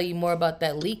back and tell you more about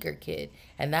that leaker kid.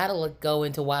 And that'll go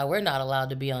into why we're not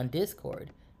allowed to be on Discord.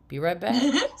 Be right back.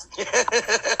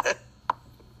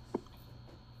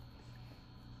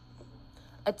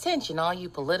 Attention, all you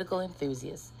political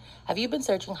enthusiasts. Have you been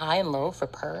searching high and low for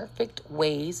perfect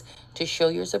ways to show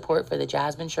your support for the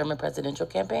Jasmine Sherman presidential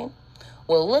campaign?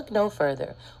 Well, look no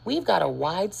further. We've got a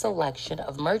wide selection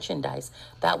of merchandise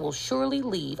that will surely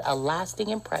leave a lasting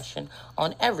impression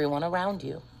on everyone around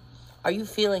you. Are you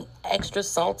feeling extra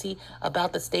salty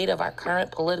about the state of our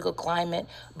current political climate,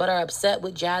 but are upset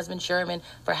with Jasmine Sherman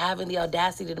for having the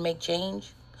audacity to make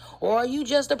change? Or are you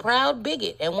just a proud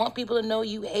bigot and want people to know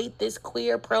you hate this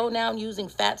queer pronoun using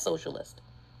fat socialist?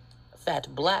 Fat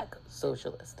black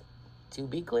socialist, to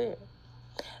be clear.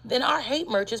 Then our hate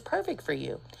merch is perfect for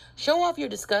you. Show off your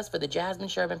disgust for the Jasmine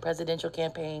Sherman presidential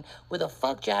campaign with a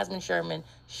Fuck Jasmine Sherman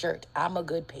shirt. I'm a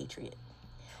good patriot.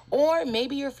 Or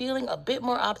maybe you're feeling a bit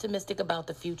more optimistic about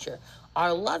the future.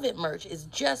 Our Love It merch is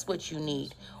just what you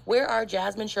need. Wear our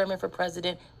Jasmine Sherman for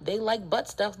President, They Like Butt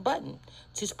Stuff button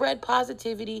to spread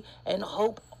positivity and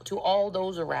hope to all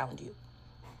those around you.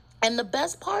 And the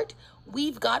best part,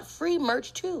 we've got free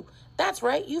merch too. That's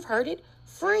right, you've heard it.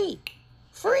 Free.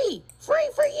 Free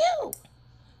for you.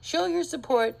 Show your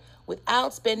support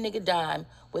without spending a dime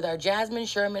with our Jasmine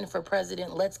Sherman for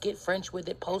President, Let's Get French with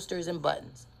It posters and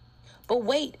buttons. But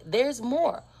wait, there's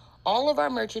more. All of our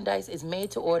merchandise is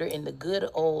made to order in the good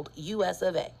old US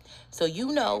of A, so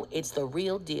you know it's the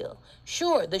real deal.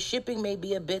 Sure, the shipping may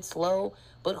be a bit slow,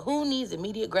 but who needs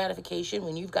immediate gratification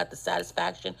when you've got the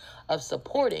satisfaction of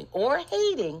supporting or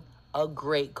hating a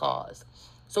great cause?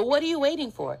 So what are you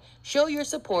waiting for? Show your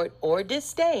support or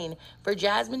disdain for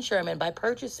Jasmine Sherman by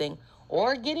purchasing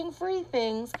or getting free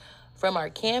things from our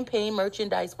campaign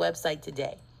merchandise website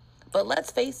today. But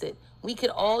let's face it, we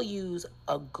could all use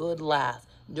a good laugh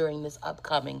during this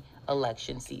upcoming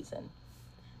election season.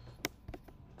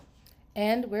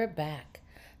 And we're back.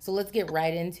 So let's get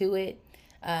right into it.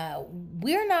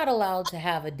 We're not allowed to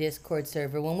have a Discord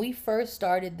server. When we first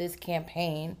started this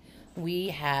campaign, we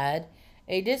had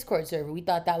a Discord server. We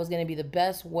thought that was going to be the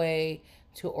best way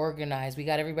to organize. We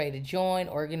got everybody to join,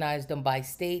 organized them by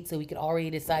state, so we could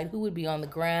already decide who would be on the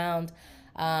ground,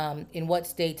 in what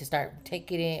state to start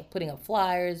ticketing, putting up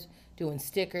flyers, doing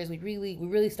stickers. We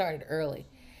really started early.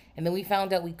 And then we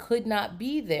found out we could not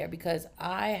be there because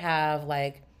I have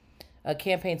like a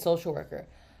campaign social worker.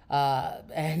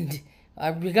 And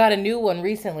we got a new one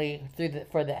recently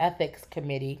for the ethics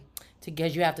committee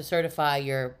because you have to certify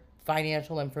your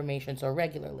financial information so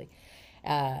regularly.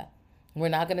 We're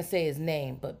not going to say his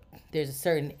name, but there's a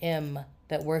certain M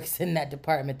that works in that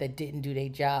department that didn't do their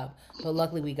job. But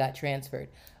luckily we got transferred.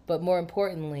 But more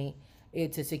importantly,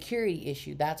 it's a security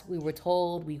issue. That's what we were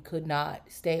told. We could not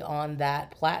stay on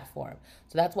that platform.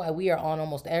 So that's why we are on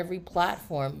almost every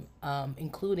platform,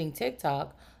 including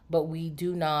TikTok, but we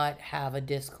do not have a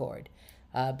Discord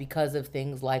because of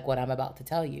things like what I'm about to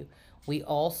tell you. We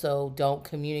also don't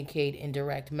communicate in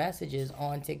direct messages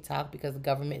on TikTok because the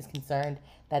government is concerned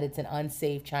that it's an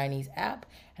unsafe Chinese app,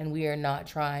 and we are not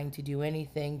trying to do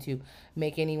anything to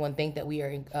make anyone think that we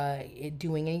are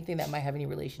doing anything that might have any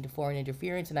relation to foreign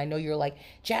interference. And I know you're like,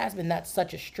 Jasmine, that's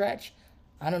such a stretch.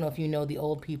 I don't know if you know the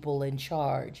old people in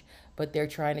charge, but they're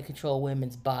trying to control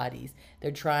women's bodies.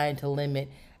 They're trying to limit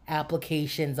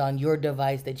applications on your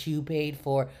device that you paid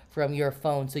for from your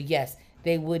phone. So yes,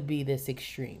 they would be this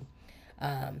extreme.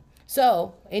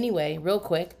 So anyway, real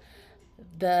quick,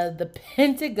 the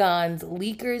Pentagon's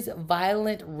leakers'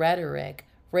 violent rhetoric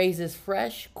raises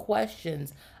fresh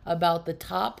questions about the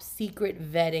top secret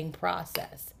vetting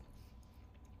process.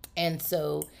 And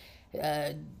so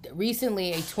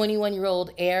recently, a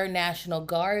 21-year-old Air National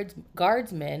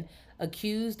Guardsman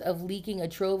accused of leaking a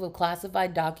trove of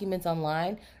classified documents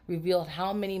online revealed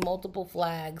how many multiple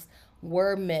flags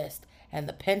were missed, and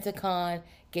the Pentagon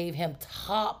gave him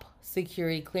top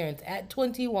security clearance at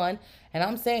 21. And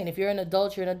I'm saying, if you're an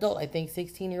adult, you're an adult. I think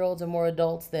 16-year-olds are more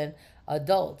adults than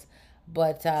adults.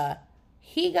 But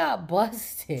he got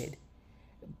busted.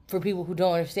 For people who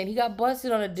don't understand, he got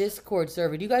busted on a Discord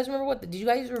server. Do you guys remember did you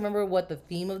guys remember what the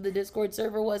theme of the Discord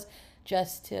server was?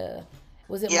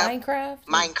 Was it Minecraft?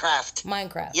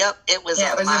 Minecraft. Yep, it was a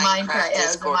Minecraft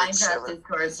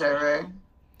Discord server.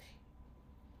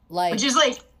 Which is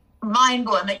like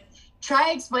mind-blowing. Like,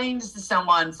 try explaining this to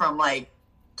someone from like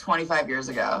 25 years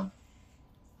ago.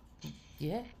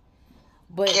 Yeah.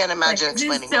 But can't imagine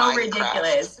explaining Minecraft. This is so Minecraft.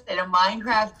 ridiculous. In a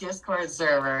Minecraft Discord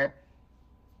server.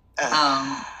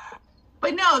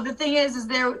 But no, the thing is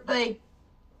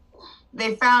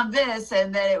they found this,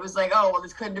 and then it was like, oh, well,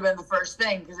 this couldn't have been the first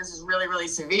thing because this is really, really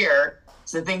severe.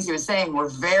 So the things he was saying were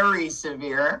very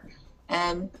severe.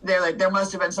 And they're like, there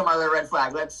must have been some other red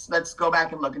flag. Let's go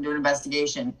back and look and do an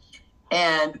investigation.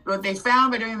 And what they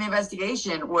found by doing the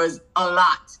investigation was a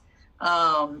lot.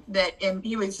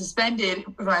 he was suspended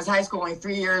from his high school only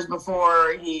 3 years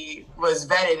before he was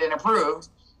vetted and approved,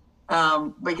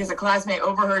 because a classmate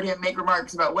overheard him make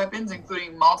remarks about weapons,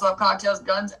 including Molotov cocktails,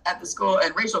 guns at the school,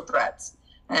 and racial threats.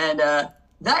 And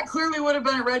that clearly would have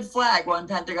been a red flag, one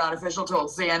Pentagon official told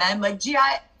CNN. Like,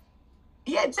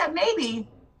 maybe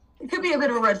it could be a bit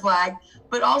of a red flag,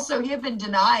 but also he had been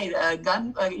denied a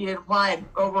gun. He had applied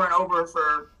over and over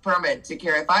for permit to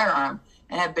carry a firearm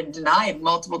and had been denied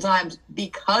multiple times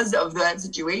because of that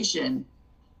situation.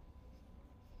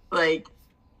 Like,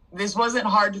 this wasn't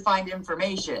hard to find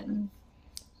information.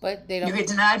 But they don't. You get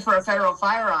denied for a federal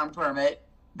firearm permit,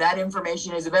 that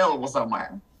information is available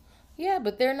somewhere. Yeah,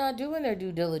 but they're not doing their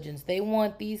due diligence. They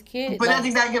want these kids. But that's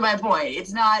exactly my point.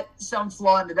 It's not some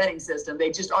flaw in the vetting system.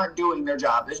 They just aren't doing their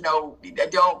job.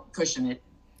 Don't cushion it.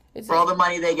 For all the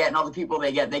money they get and all the people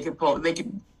they get, they could pull their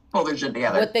shit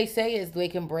together. What they say is they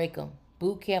can break them.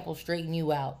 Boot camp will straighten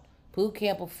you out. Boot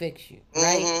camp will fix you,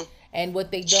 right? Mm-hmm. And what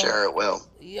they don't. Sure, it will.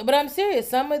 But I'm serious.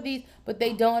 Some of these, but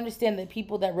they don't understand that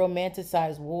people that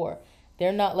romanticize war,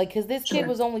 they're not like, because this kid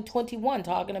was only 21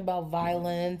 talking about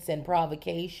violence and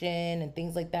provocation and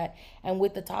things like that. And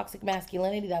with the toxic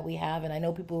masculinity that we have, and I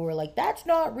know people who are like, that's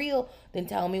not real, then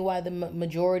tell me why the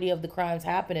majority of the crimes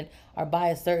happening are by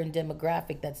a certain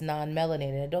demographic that's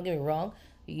non-melanated. And don't get me wrong,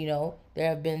 there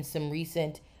have been some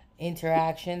recent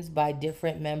interactions by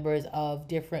different members of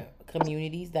different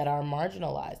communities that are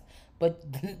marginalized. But,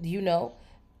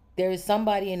 there is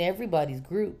somebody in everybody's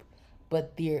group.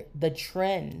 But the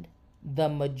trend, the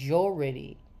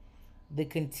majority, the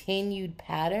continued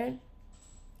pattern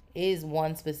is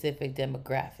one specific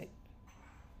demographic.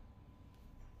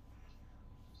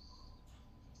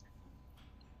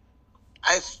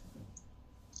 I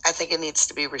think it needs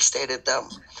to be restated, though,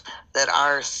 that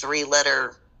our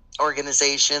three-letter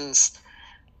organizations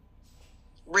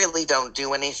really don't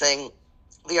do anything.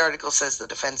 The article says the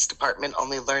Defense Department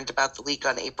only learned about the leak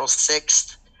on April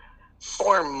 6th,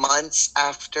 4 months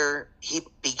after he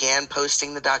began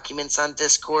posting the documents on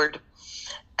Discord.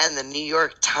 And the New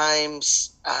York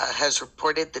Times has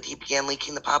reported that he began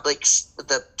leaking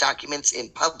the documents in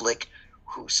public,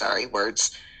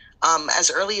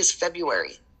 as early as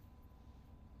February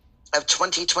of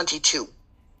 2022.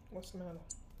 What's the matter?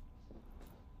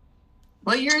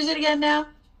 What year is it again now?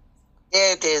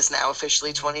 It is now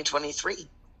officially 2023.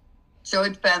 So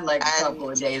it's been like a couple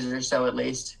of days or so at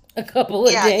least. A couple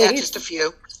of days? Yeah, just a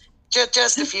few.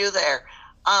 Just a few there.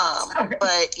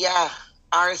 But yeah,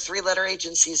 our three-letter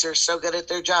agencies are so good at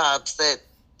their jobs that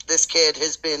this kid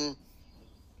has been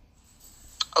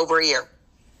over a year.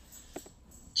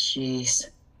 Jeez.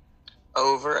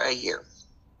 Over a year.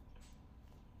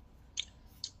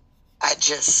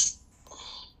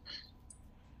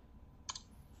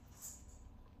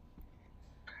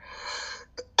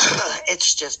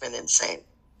 It's just been insane.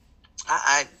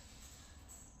 I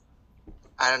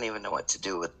don't even know what to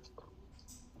do with.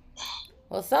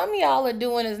 Well, some of y'all are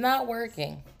doing is not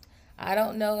working. I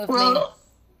don't know if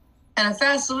and a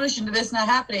fast solution to this not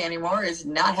happening anymore is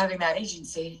not having that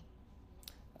agency.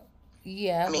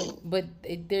 Yeah,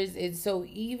 so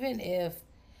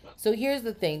here's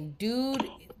the thing. Dude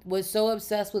was so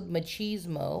obsessed with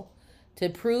machismo to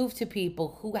prove to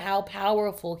people how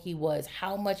powerful he was,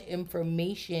 how much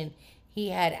information he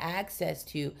had access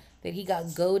to, that he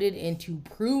got goaded into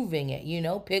proving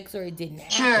it, pics or it didn't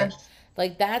happen. Sure.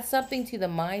 Like, that's something to the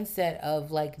mindset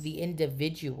of, like, the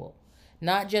individual.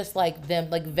 Not just, like, them,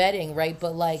 like, vetting, right?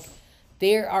 But, like,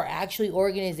 there are actually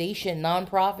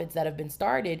nonprofits that have been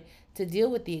started to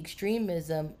deal with the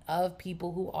extremism of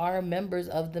people who are members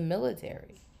of the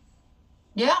military.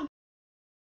 Yeah.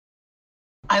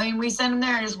 I mean, we send them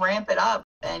there and just ramp it up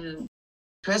and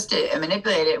twist it and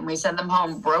manipulate it, and we send them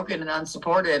home broken and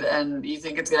unsupported, and you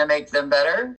think it's going to make them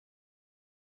better?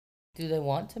 Do they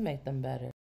want to make them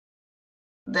better?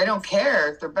 They don't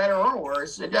care if they're better or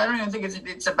worse. I don't even think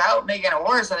it's about making it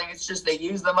worse. I think it's just they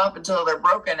use them up until they're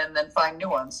broken and then find new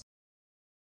ones.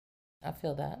 I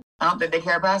feel that. I don't think they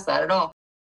care past that at all.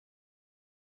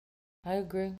 I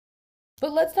agree.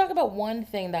 But let's talk about one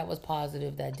thing that was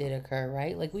positive that did occur,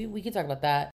 right? Like, we can talk about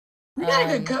that. We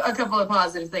got a couple of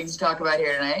positive things to talk about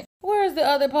here tonight. Where's the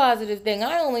other positive thing?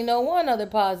 I only know one other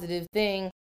positive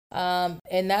thing, and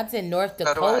that's in North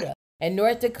Dakota. And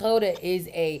North Dakota is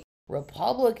a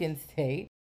Republican state.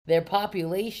 Their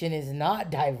population is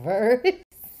not diverse,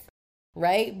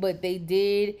 right? But they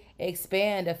did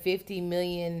expand a $50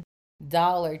 million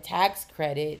tax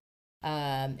credit,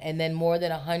 and then more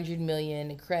than 100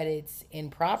 million credits in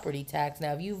property tax.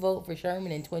 Now, if you vote for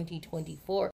Sherman in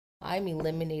 2024, I'm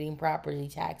eliminating property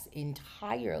tax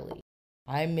entirely.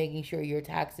 I'm making sure your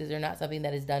taxes are not something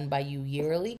that is done by you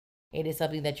yearly. It is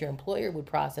something that your employer would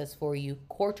process for you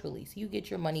quarterly. So you get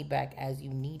your money back as you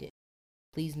need it.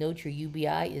 Please note your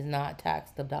UBI is not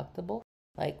tax deductible.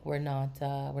 Like we're not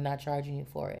charging you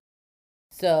for it.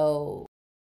 So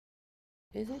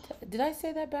is it? Did I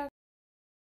say that back?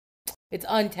 It's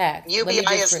untaxed. UBI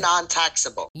is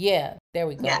non-taxable. Yeah, there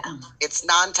we go. Yeah. It's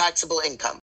non-taxable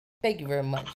income. Thank you very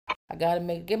much. I gotta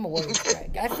get my words right.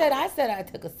 I said I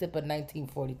took a sip of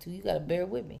 1942. You gotta bear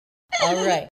with me. All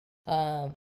right.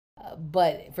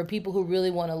 But for people who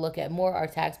really want to look at more, our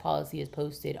tax policy is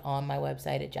posted on my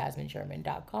website at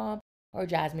jasminesherman.com or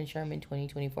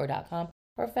jasminesherman2024.com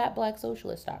or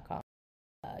fatblacksocialist.com.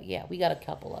 Yeah, we got a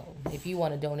couple of them. If you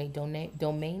want to donate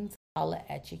domains, holla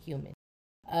at your human.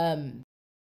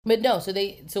 But no,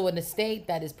 so in a state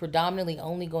that is predominantly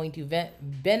only going to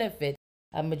benefit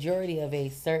a majority of a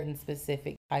certain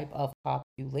specific type of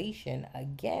population,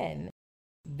 again,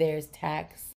 there's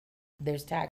tax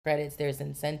credits, there's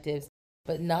incentives,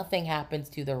 but nothing happens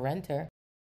to the renter.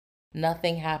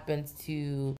 Nothing happens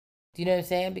to, do you know what I'm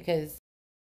saying? Because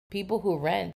people who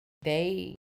rent,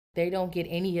 they don't get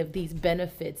any of these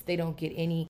benefits. They don't get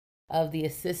any of the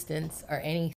assistance or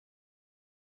any.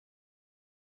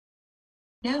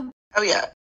 Yeah. Oh yeah.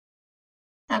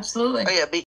 Absolutely. Oh yeah.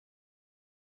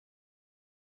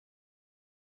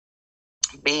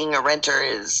 Being a renter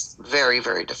is very,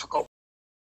 very difficult.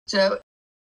 So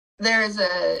there is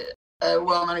a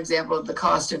well-known example of the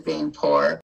cost of being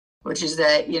poor, which is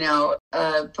that,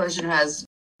 a person who has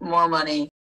more money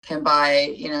can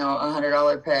buy,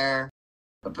 $100 pair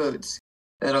of boots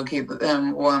that'll keep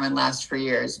them warm and last for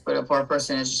years. But a poor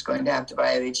person is just going to have to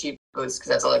buy the cheap boots because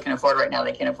that's all they can afford right now.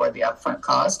 They can't afford the upfront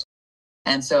cost.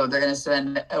 And so they're going to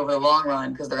spend over the long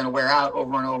run, because they're going to wear out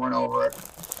over and over and over.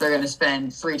 They're going to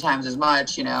spend 3 times as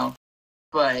much, and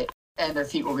their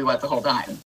feet will be wet the whole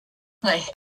time. They're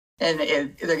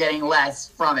getting less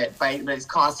from it, but it's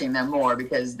costing them more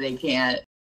because they can't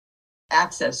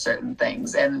access certain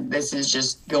things. And this is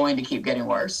just going to keep getting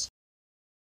worse.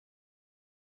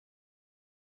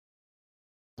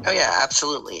 Oh yeah,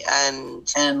 absolutely. And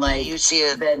you see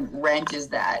it. Then rent is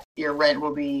that. Your rent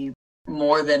will be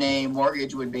more than a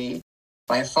mortgage would be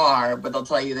by far, but they'll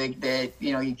tell you that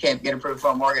you can't get approved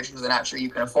for a mortgage because they're not sure you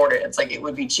can afford it. It's like it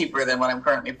would be cheaper than what I'm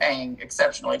currently paying,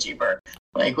 exceptionally cheaper.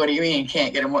 Like, what do you mean you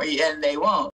can't get a mortgage? And they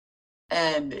won't.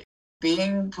 And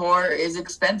being poor is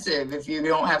expensive if you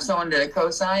don't have someone to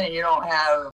co-sign and you don't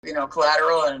have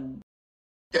collateral and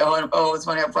it's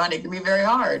money up front. It can be very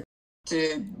hard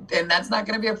and that's not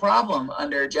going to be a problem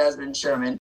under Jasmine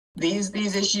Sherman. These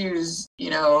issues,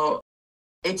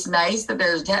 it's nice that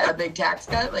there's a big tax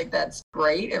cut. Like, that's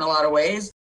great in a lot of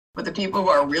ways. But the people who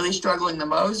are really struggling the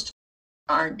most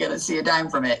aren't going to see a dime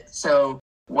from it. So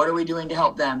what are we doing to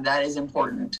help them? That is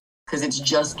important because it's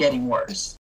just getting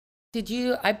worse.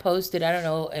 I posted, I don't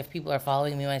know if people are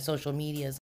following me on my social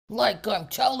medias, like I'm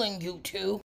telling you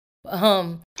to.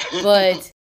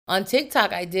 But on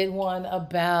TikTok, I did one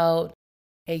about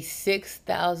a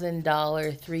 $6,000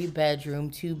 3-bedroom,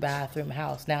 2-bathroom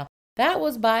house. Now, that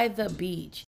was by the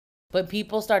beach, but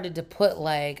people started to put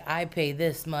I pay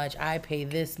this much, I pay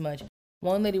this much.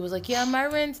 One lady was like, yeah, my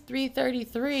rent's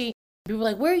 $333. People were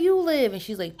like, where you live? And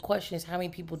she's like, the question is, how many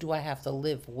people do I have to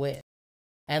live with?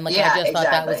 And I just thought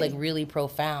that was really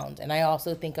profound. And I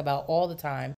also think about all the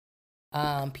time,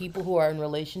 people who are in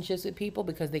relationships with people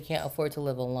because they can't afford to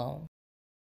live alone.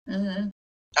 Mm-hmm.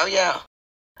 Oh yeah.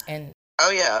 And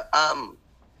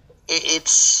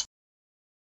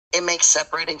it makes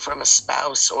separating from a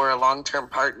spouse or a long-term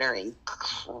partner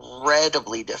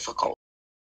incredibly difficult.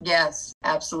 Yes,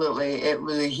 absolutely. It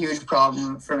was a huge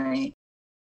problem for me.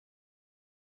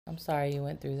 I'm sorry you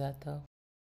went through that, though.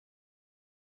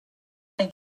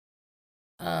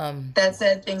 That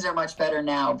said, things are much better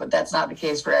now, but that's not the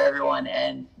case for everyone,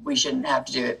 and we shouldn't have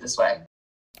to do it this way.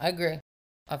 I agree.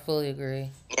 I fully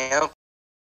agree. Yeah.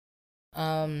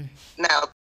 Now,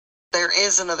 there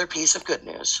is another piece of good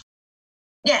news.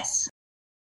 Yes.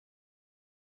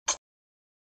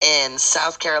 In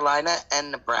South Carolina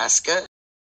and Nebraska,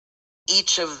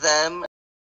 each of them,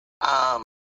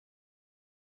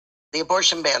 the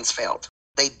abortion bans failed.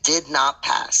 They did not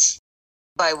pass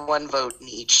by 1 vote in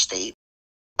each state.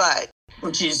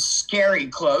 Which is scary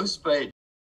close, but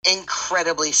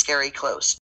incredibly scary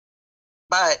close.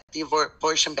 But the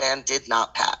abortion ban did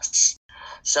not pass.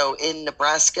 So in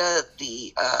Nebraska,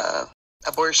 the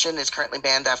abortion is currently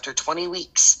banned after 20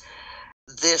 weeks.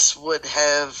 This would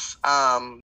have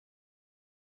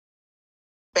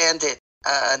banned it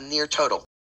near total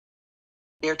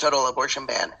abortion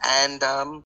ban. And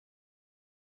I'm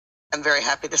very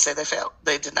happy to say they failed.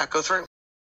 They did not go through.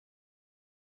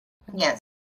 Yes.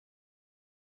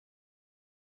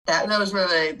 Those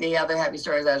were the other happy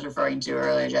stories I was referring to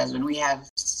earlier, Jasmine. We have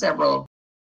several.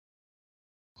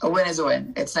 A win is a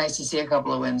win. It's nice to see a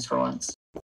couple of wins for once.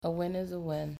 A win is a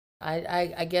win.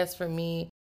 I guess for me,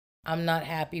 I'm not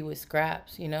happy with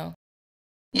scraps, you know?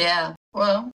 Yeah.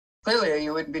 Well, clearly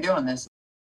you wouldn't be doing this.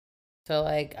 So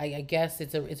like I guess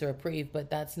it's a reprieve, but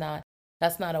that's not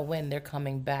a win. They're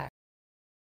coming back.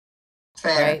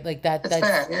 Fair. Right? Like that's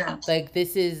fair, yeah. Like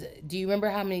this is, do you remember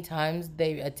how many times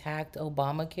they attacked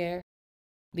Obamacare?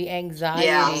 The anxiety,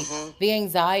 Yeah. the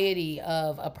anxiety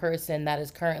of a person that is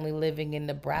currently living in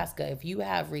Nebraska. If you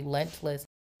have relentless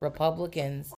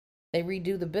Republicans, they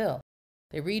redo the bill.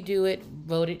 They redo it,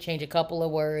 vote it, change a couple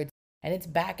of words, and it's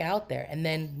back out there. And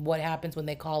then what happens when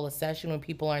they call a session when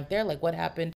people aren't there? Like what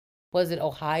happened? Was it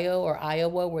Ohio or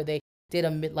Iowa where they did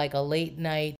a late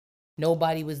night,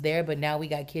 nobody was there, but now we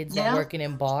got kids that working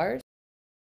in bars?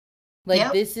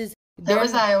 Like this is there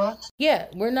was Iowa. Yeah,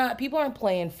 people aren't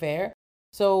playing fair.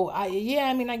 So I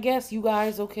mean, I guess you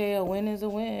guys, okay, a win is a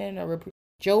win.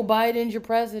 Joe Biden's your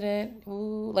president.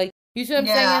 Ooh, like you see what I'm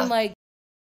saying? Like,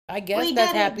 I guess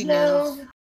that's happy news.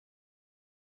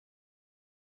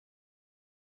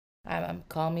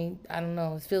 Call me. I don't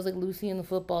know. It feels like Lucy in the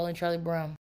football and Charlie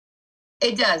Brown.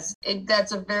 It does.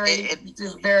 That's a very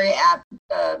apt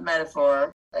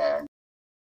metaphor there.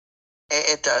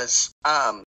 It does.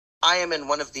 I am in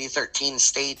one of the 13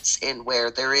 states in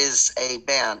where there is a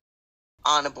ban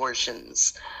on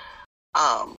abortions.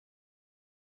 So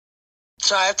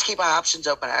I have to keep my options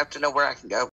open. I have to know where I can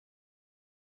go.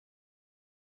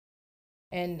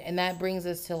 And that brings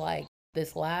us to like the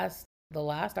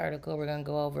last article we're gonna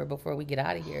go over before we get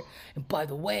out of here. And by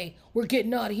the way, we're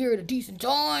getting out of here at a decent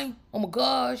time. Oh my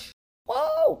gosh.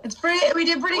 Whoa! We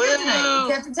did pretty good tonight.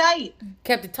 We kept it tight.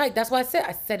 Kept it tight. That's why I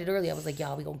said it earlier. I was like,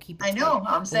 y'all, we gonna keep it tight. I know.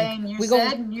 I'm saying you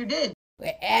said and you did.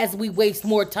 As we waste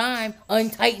more time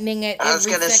untightening at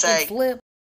every second slip.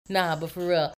 Nah, but for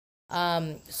real.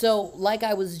 So like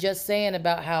I was just saying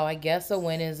about how I guess a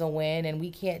win is a win and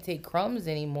we can't take crumbs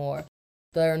anymore.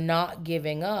 They're not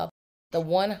giving up. The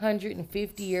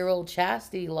 150-year-old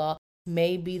chastity law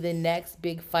may be the next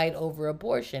big fight over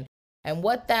abortion. And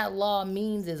what that law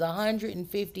means is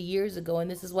 150 years ago,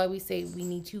 and this is why we say we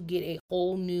need to get a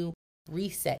whole new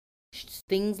reset.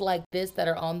 Things like this that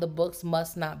are on the books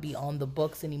must not be on the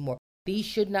books anymore. These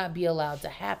should not be allowed to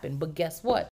happen. But guess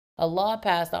what? A law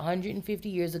passed 150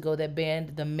 years ago that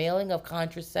banned the mailing of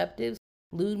contraceptives,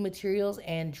 lewd materials,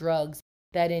 and drugs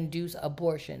that induce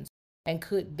abortions, and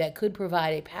could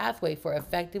provide a pathway for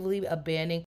effectively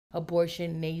abandoning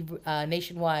abortion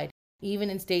nationwide,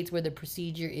 even in states where the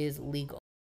procedure is legal.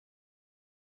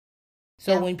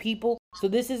 So so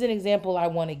this is an example I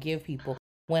want to give people.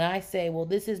 When I say, well,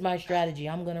 this is my strategy,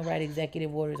 I'm going to write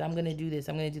executive orders, I'm going to do this,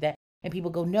 I'm going to do that. And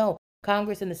people go, no,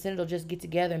 Congress and the Senate will just get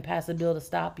together and pass a bill to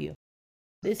stop you.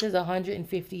 This is a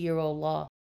 150-year-old law.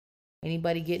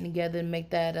 Anybody getting together and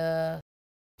make that,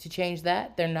 to change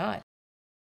that? They're not.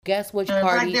 Guess which party?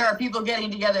 In fact, there are people getting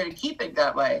together to keep it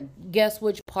that way. Guess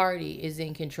which party is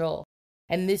in control?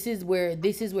 And this is where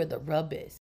the rub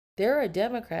is. There are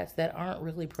Democrats that aren't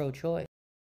really pro-choice.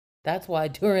 That's why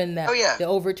during the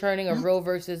overturning of Roe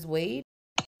versus Wade,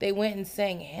 they went and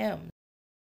sang hymns.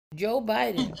 Joe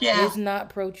Biden is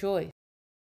not pro-choice.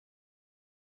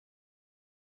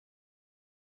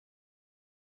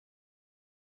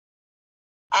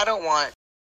 I don't want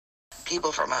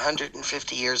people from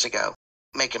 150 years ago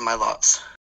making my laws.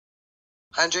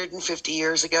 150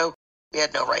 years ago, we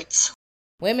had no rights.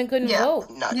 Women couldn't vote.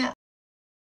 None. Yeah.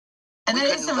 And that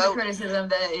is some of the criticism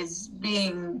that is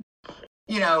being,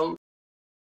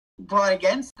 brought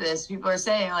against this. People are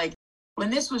saying, like, when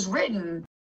this was written,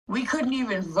 we couldn't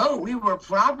even vote. We were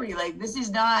property. Like, this is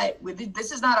not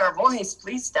our voice.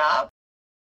 Please stop.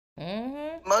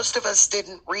 Mm-hmm. Most of us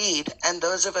didn't read, and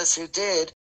those of us who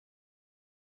did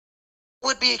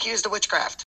would be accused of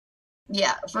witchcraft.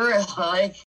 Yeah, for real.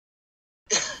 Like,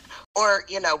 or,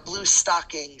 blue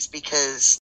stockings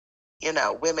because,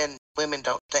 women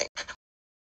don't think.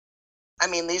 I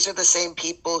mean, these are the same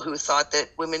people who thought that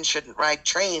women shouldn't ride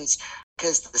trains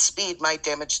because the speed might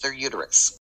damage their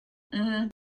uterus. Mm-hmm.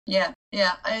 Yeah.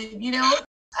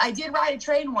 I did ride a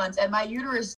train once, and my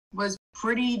uterus was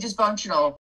pretty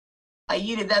dysfunctional. I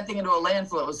yeeted that thing into a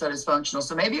landfill. It was so dysfunctional.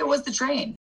 So maybe it was the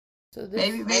train. So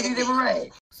maybe they were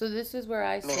right. So this is where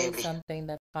I say something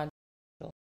that's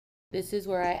controversial. This is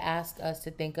where I ask us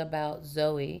to think about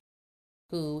Zoe,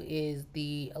 who is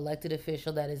the elected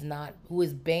official who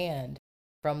is banned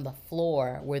from the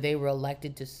floor where they were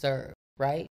elected to serve,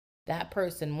 right? That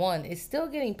person, one, is still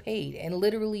getting paid and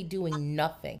literally doing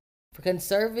nothing. For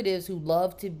conservatives who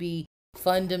love to be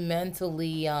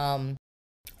fundamentally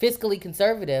fiscally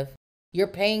conservative, you're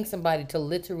paying somebody to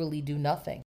literally do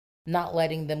nothing, not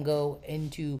letting them go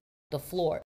into the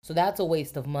floor. So that's a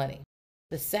waste of money.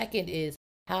 The second is,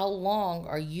 how long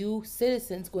are you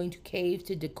citizens going to cave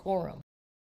to decorum?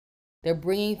 They're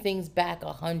bringing things back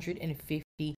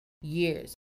 150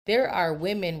 years. There are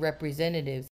women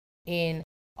representatives in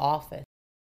office.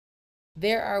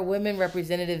 There are women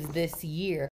representatives this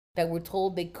year that were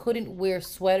told they couldn't wear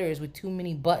sweaters with too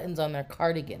many buttons on their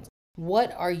cardigans.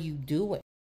 What are you doing?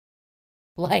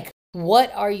 Like,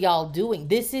 what are y'all doing?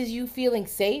 This is you feeling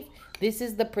safe? This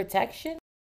is the protection?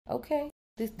 Okay.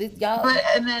 This y'all. But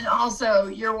and then also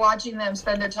you're watching them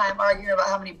spend their time arguing about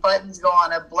how many buttons go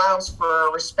on a blouse for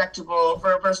a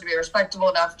person to be respectable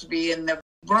enough to be in the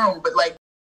room. But like,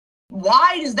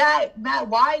 why is that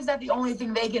the only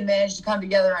thing they can manage to come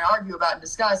together and argue about and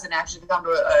discuss and actually come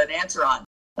to an answer on?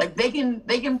 Like they can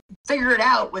figure it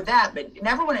out with that, but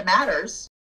never when it matters.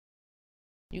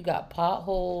 You got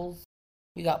potholes.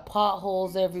 You got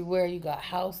potholes everywhere. You got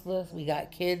houseless. We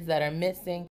got kids that are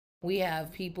missing. We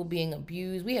have people being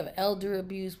abused. We have elder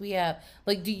abuse. We have,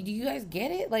 like, do you guys get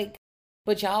it? Like,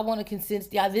 but y'all want to consent,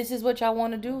 yeah, this is what y'all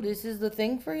want to do. This is the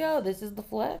thing for y'all. This is the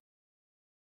flex.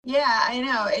 Yeah, I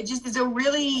know. It's a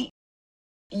really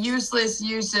useless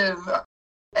use of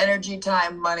energy,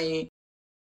 time, money,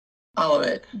 all of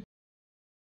it.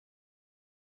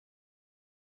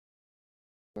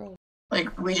 Bro.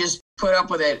 Like, we just put up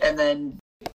with it and then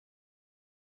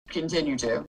continue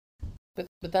to.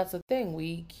 But that's the thing.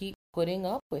 We keep putting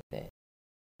up with it.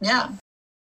 Yeah.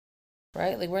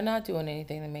 Right? Like, we're not doing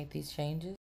anything to make these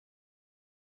changes.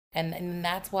 And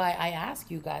that's why I ask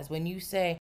you guys, when you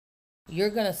say you're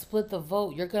going to split the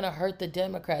vote, you're going to hurt the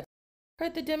Democrats.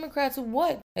 Hurt the Democrats with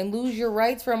what? And lose your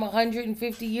rights from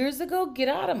 150 years ago? Get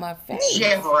out of my face.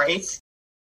 Yeah, right.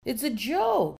 It's a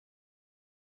joke.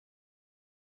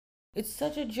 It's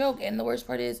such a joke. And the worst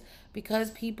part is,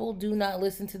 because people do not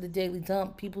listen to the Daily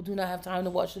Dump, people do not have time to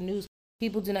watch the news,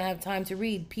 people do not have time to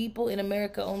read. People in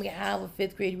America only have a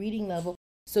 5th grade reading level.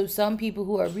 So some people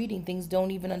who are reading things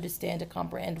don't even understand or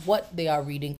comprehend what they are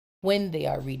reading when they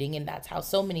are reading. And that's how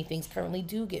so many things currently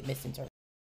do get misinterpreted.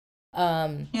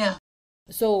 Yeah.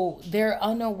 So they're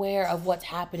unaware of what's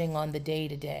happening on the day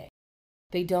to day.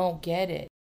 They don't get it.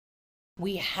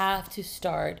 We have to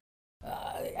start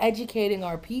educating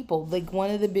our people. Like,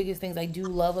 one of the biggest things I do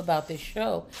love about this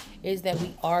show is that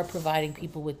we are providing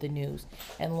people with the news.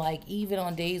 And like, even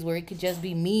on days where it could just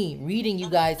be me reading you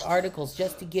guys articles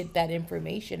just to get that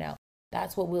information out,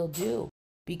 that's what we'll do,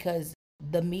 because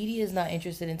the media is not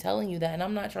interested in telling you that. And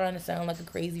I'm not trying to sound like a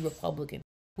crazy Republican.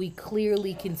 We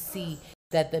clearly can see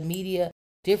that the media,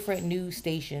 different news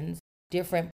stations,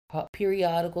 different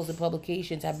periodicals and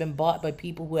publications have been bought by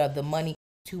people who have the money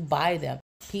to buy them.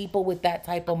 People with that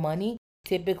type of money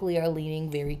typically are leaning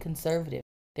very conservative.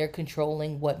 They're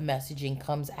controlling what messaging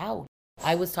comes out.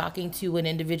 I was talking to an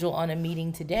individual on a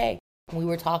meeting today, and we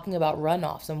were talking about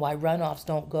runoffs and why runoffs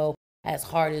don't go as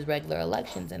hard as regular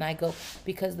elections. And I go,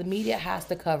 because the media has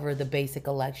to cover the basic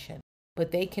election,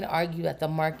 but they can argue that the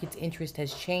market's interest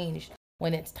has changed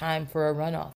when it's time for a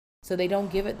runoff. So they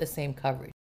don't give it the same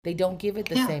coverage. They don't give it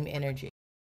the same energy.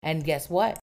 And guess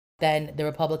what? Then the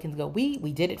Republicans go, we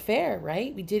did it fair,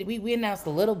 right? We announced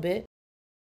a little bit,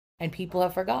 and people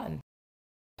have forgotten.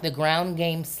 The ground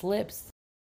game slips.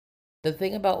 The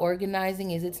thing about organizing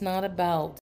is it's not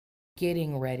about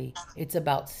getting ready. It's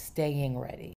about staying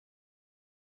ready.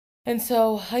 And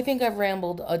so I think I've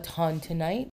rambled a ton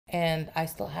tonight, and I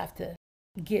still have to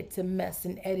get to mess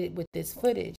and edit with this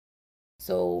footage.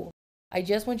 So I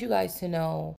just want you guys to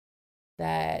know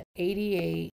that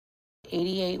 88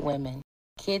 women,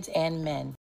 kids and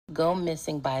men, go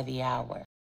missing by the hour.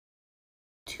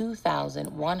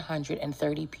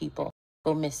 2,130 people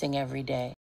go missing every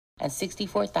day, and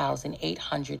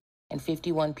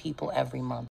 64,851 people every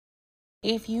month.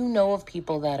 If you know of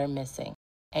people that are missing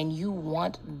and you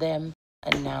want them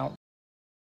announced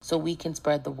so we can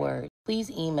spread the word,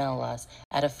 please email us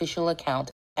at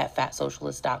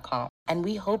officialaccount@fatsocialist.com. And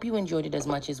we hope you enjoyed it as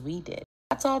much as we did.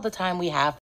 That's all the time we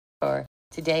have for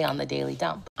today on the Daily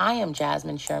Dump. I am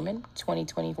Jasmine Sherman,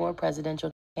 2024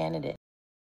 presidential candidate.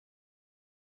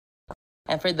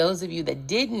 And for those of you that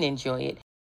didn't enjoy it,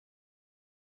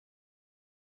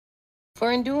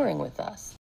 for enduring with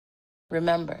us.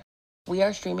 Remember, we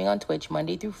are streaming on Twitch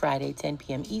Monday through Friday, 10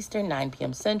 p.m. Eastern, 9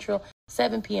 p.m. Central,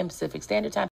 7 p.m. Pacific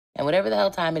Standard Time, and whatever the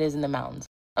hell time it is in the mountains.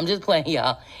 I'm just playing,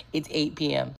 y'all. It's 8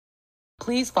 p.m.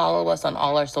 Please follow us on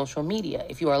all our social media.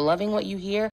 If you are loving what you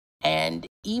hear, and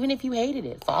even if you hated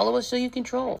it, follow us so you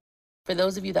control. For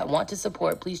those of you that want to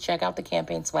support, please check out the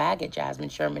campaign swag at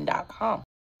JasmineSherman.com.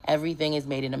 Everything is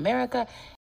made in America,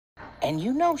 and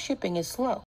you know shipping is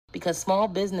slow because small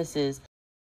businesses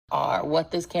are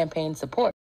what this campaign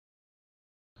supports.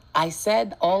 I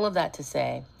said all of that to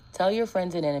say, tell your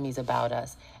friends and enemies about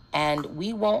us, and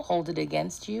we won't hold it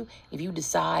against you if you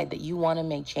decide that you want to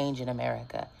make change in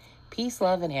America. Peace,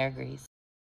 love, and hair grease.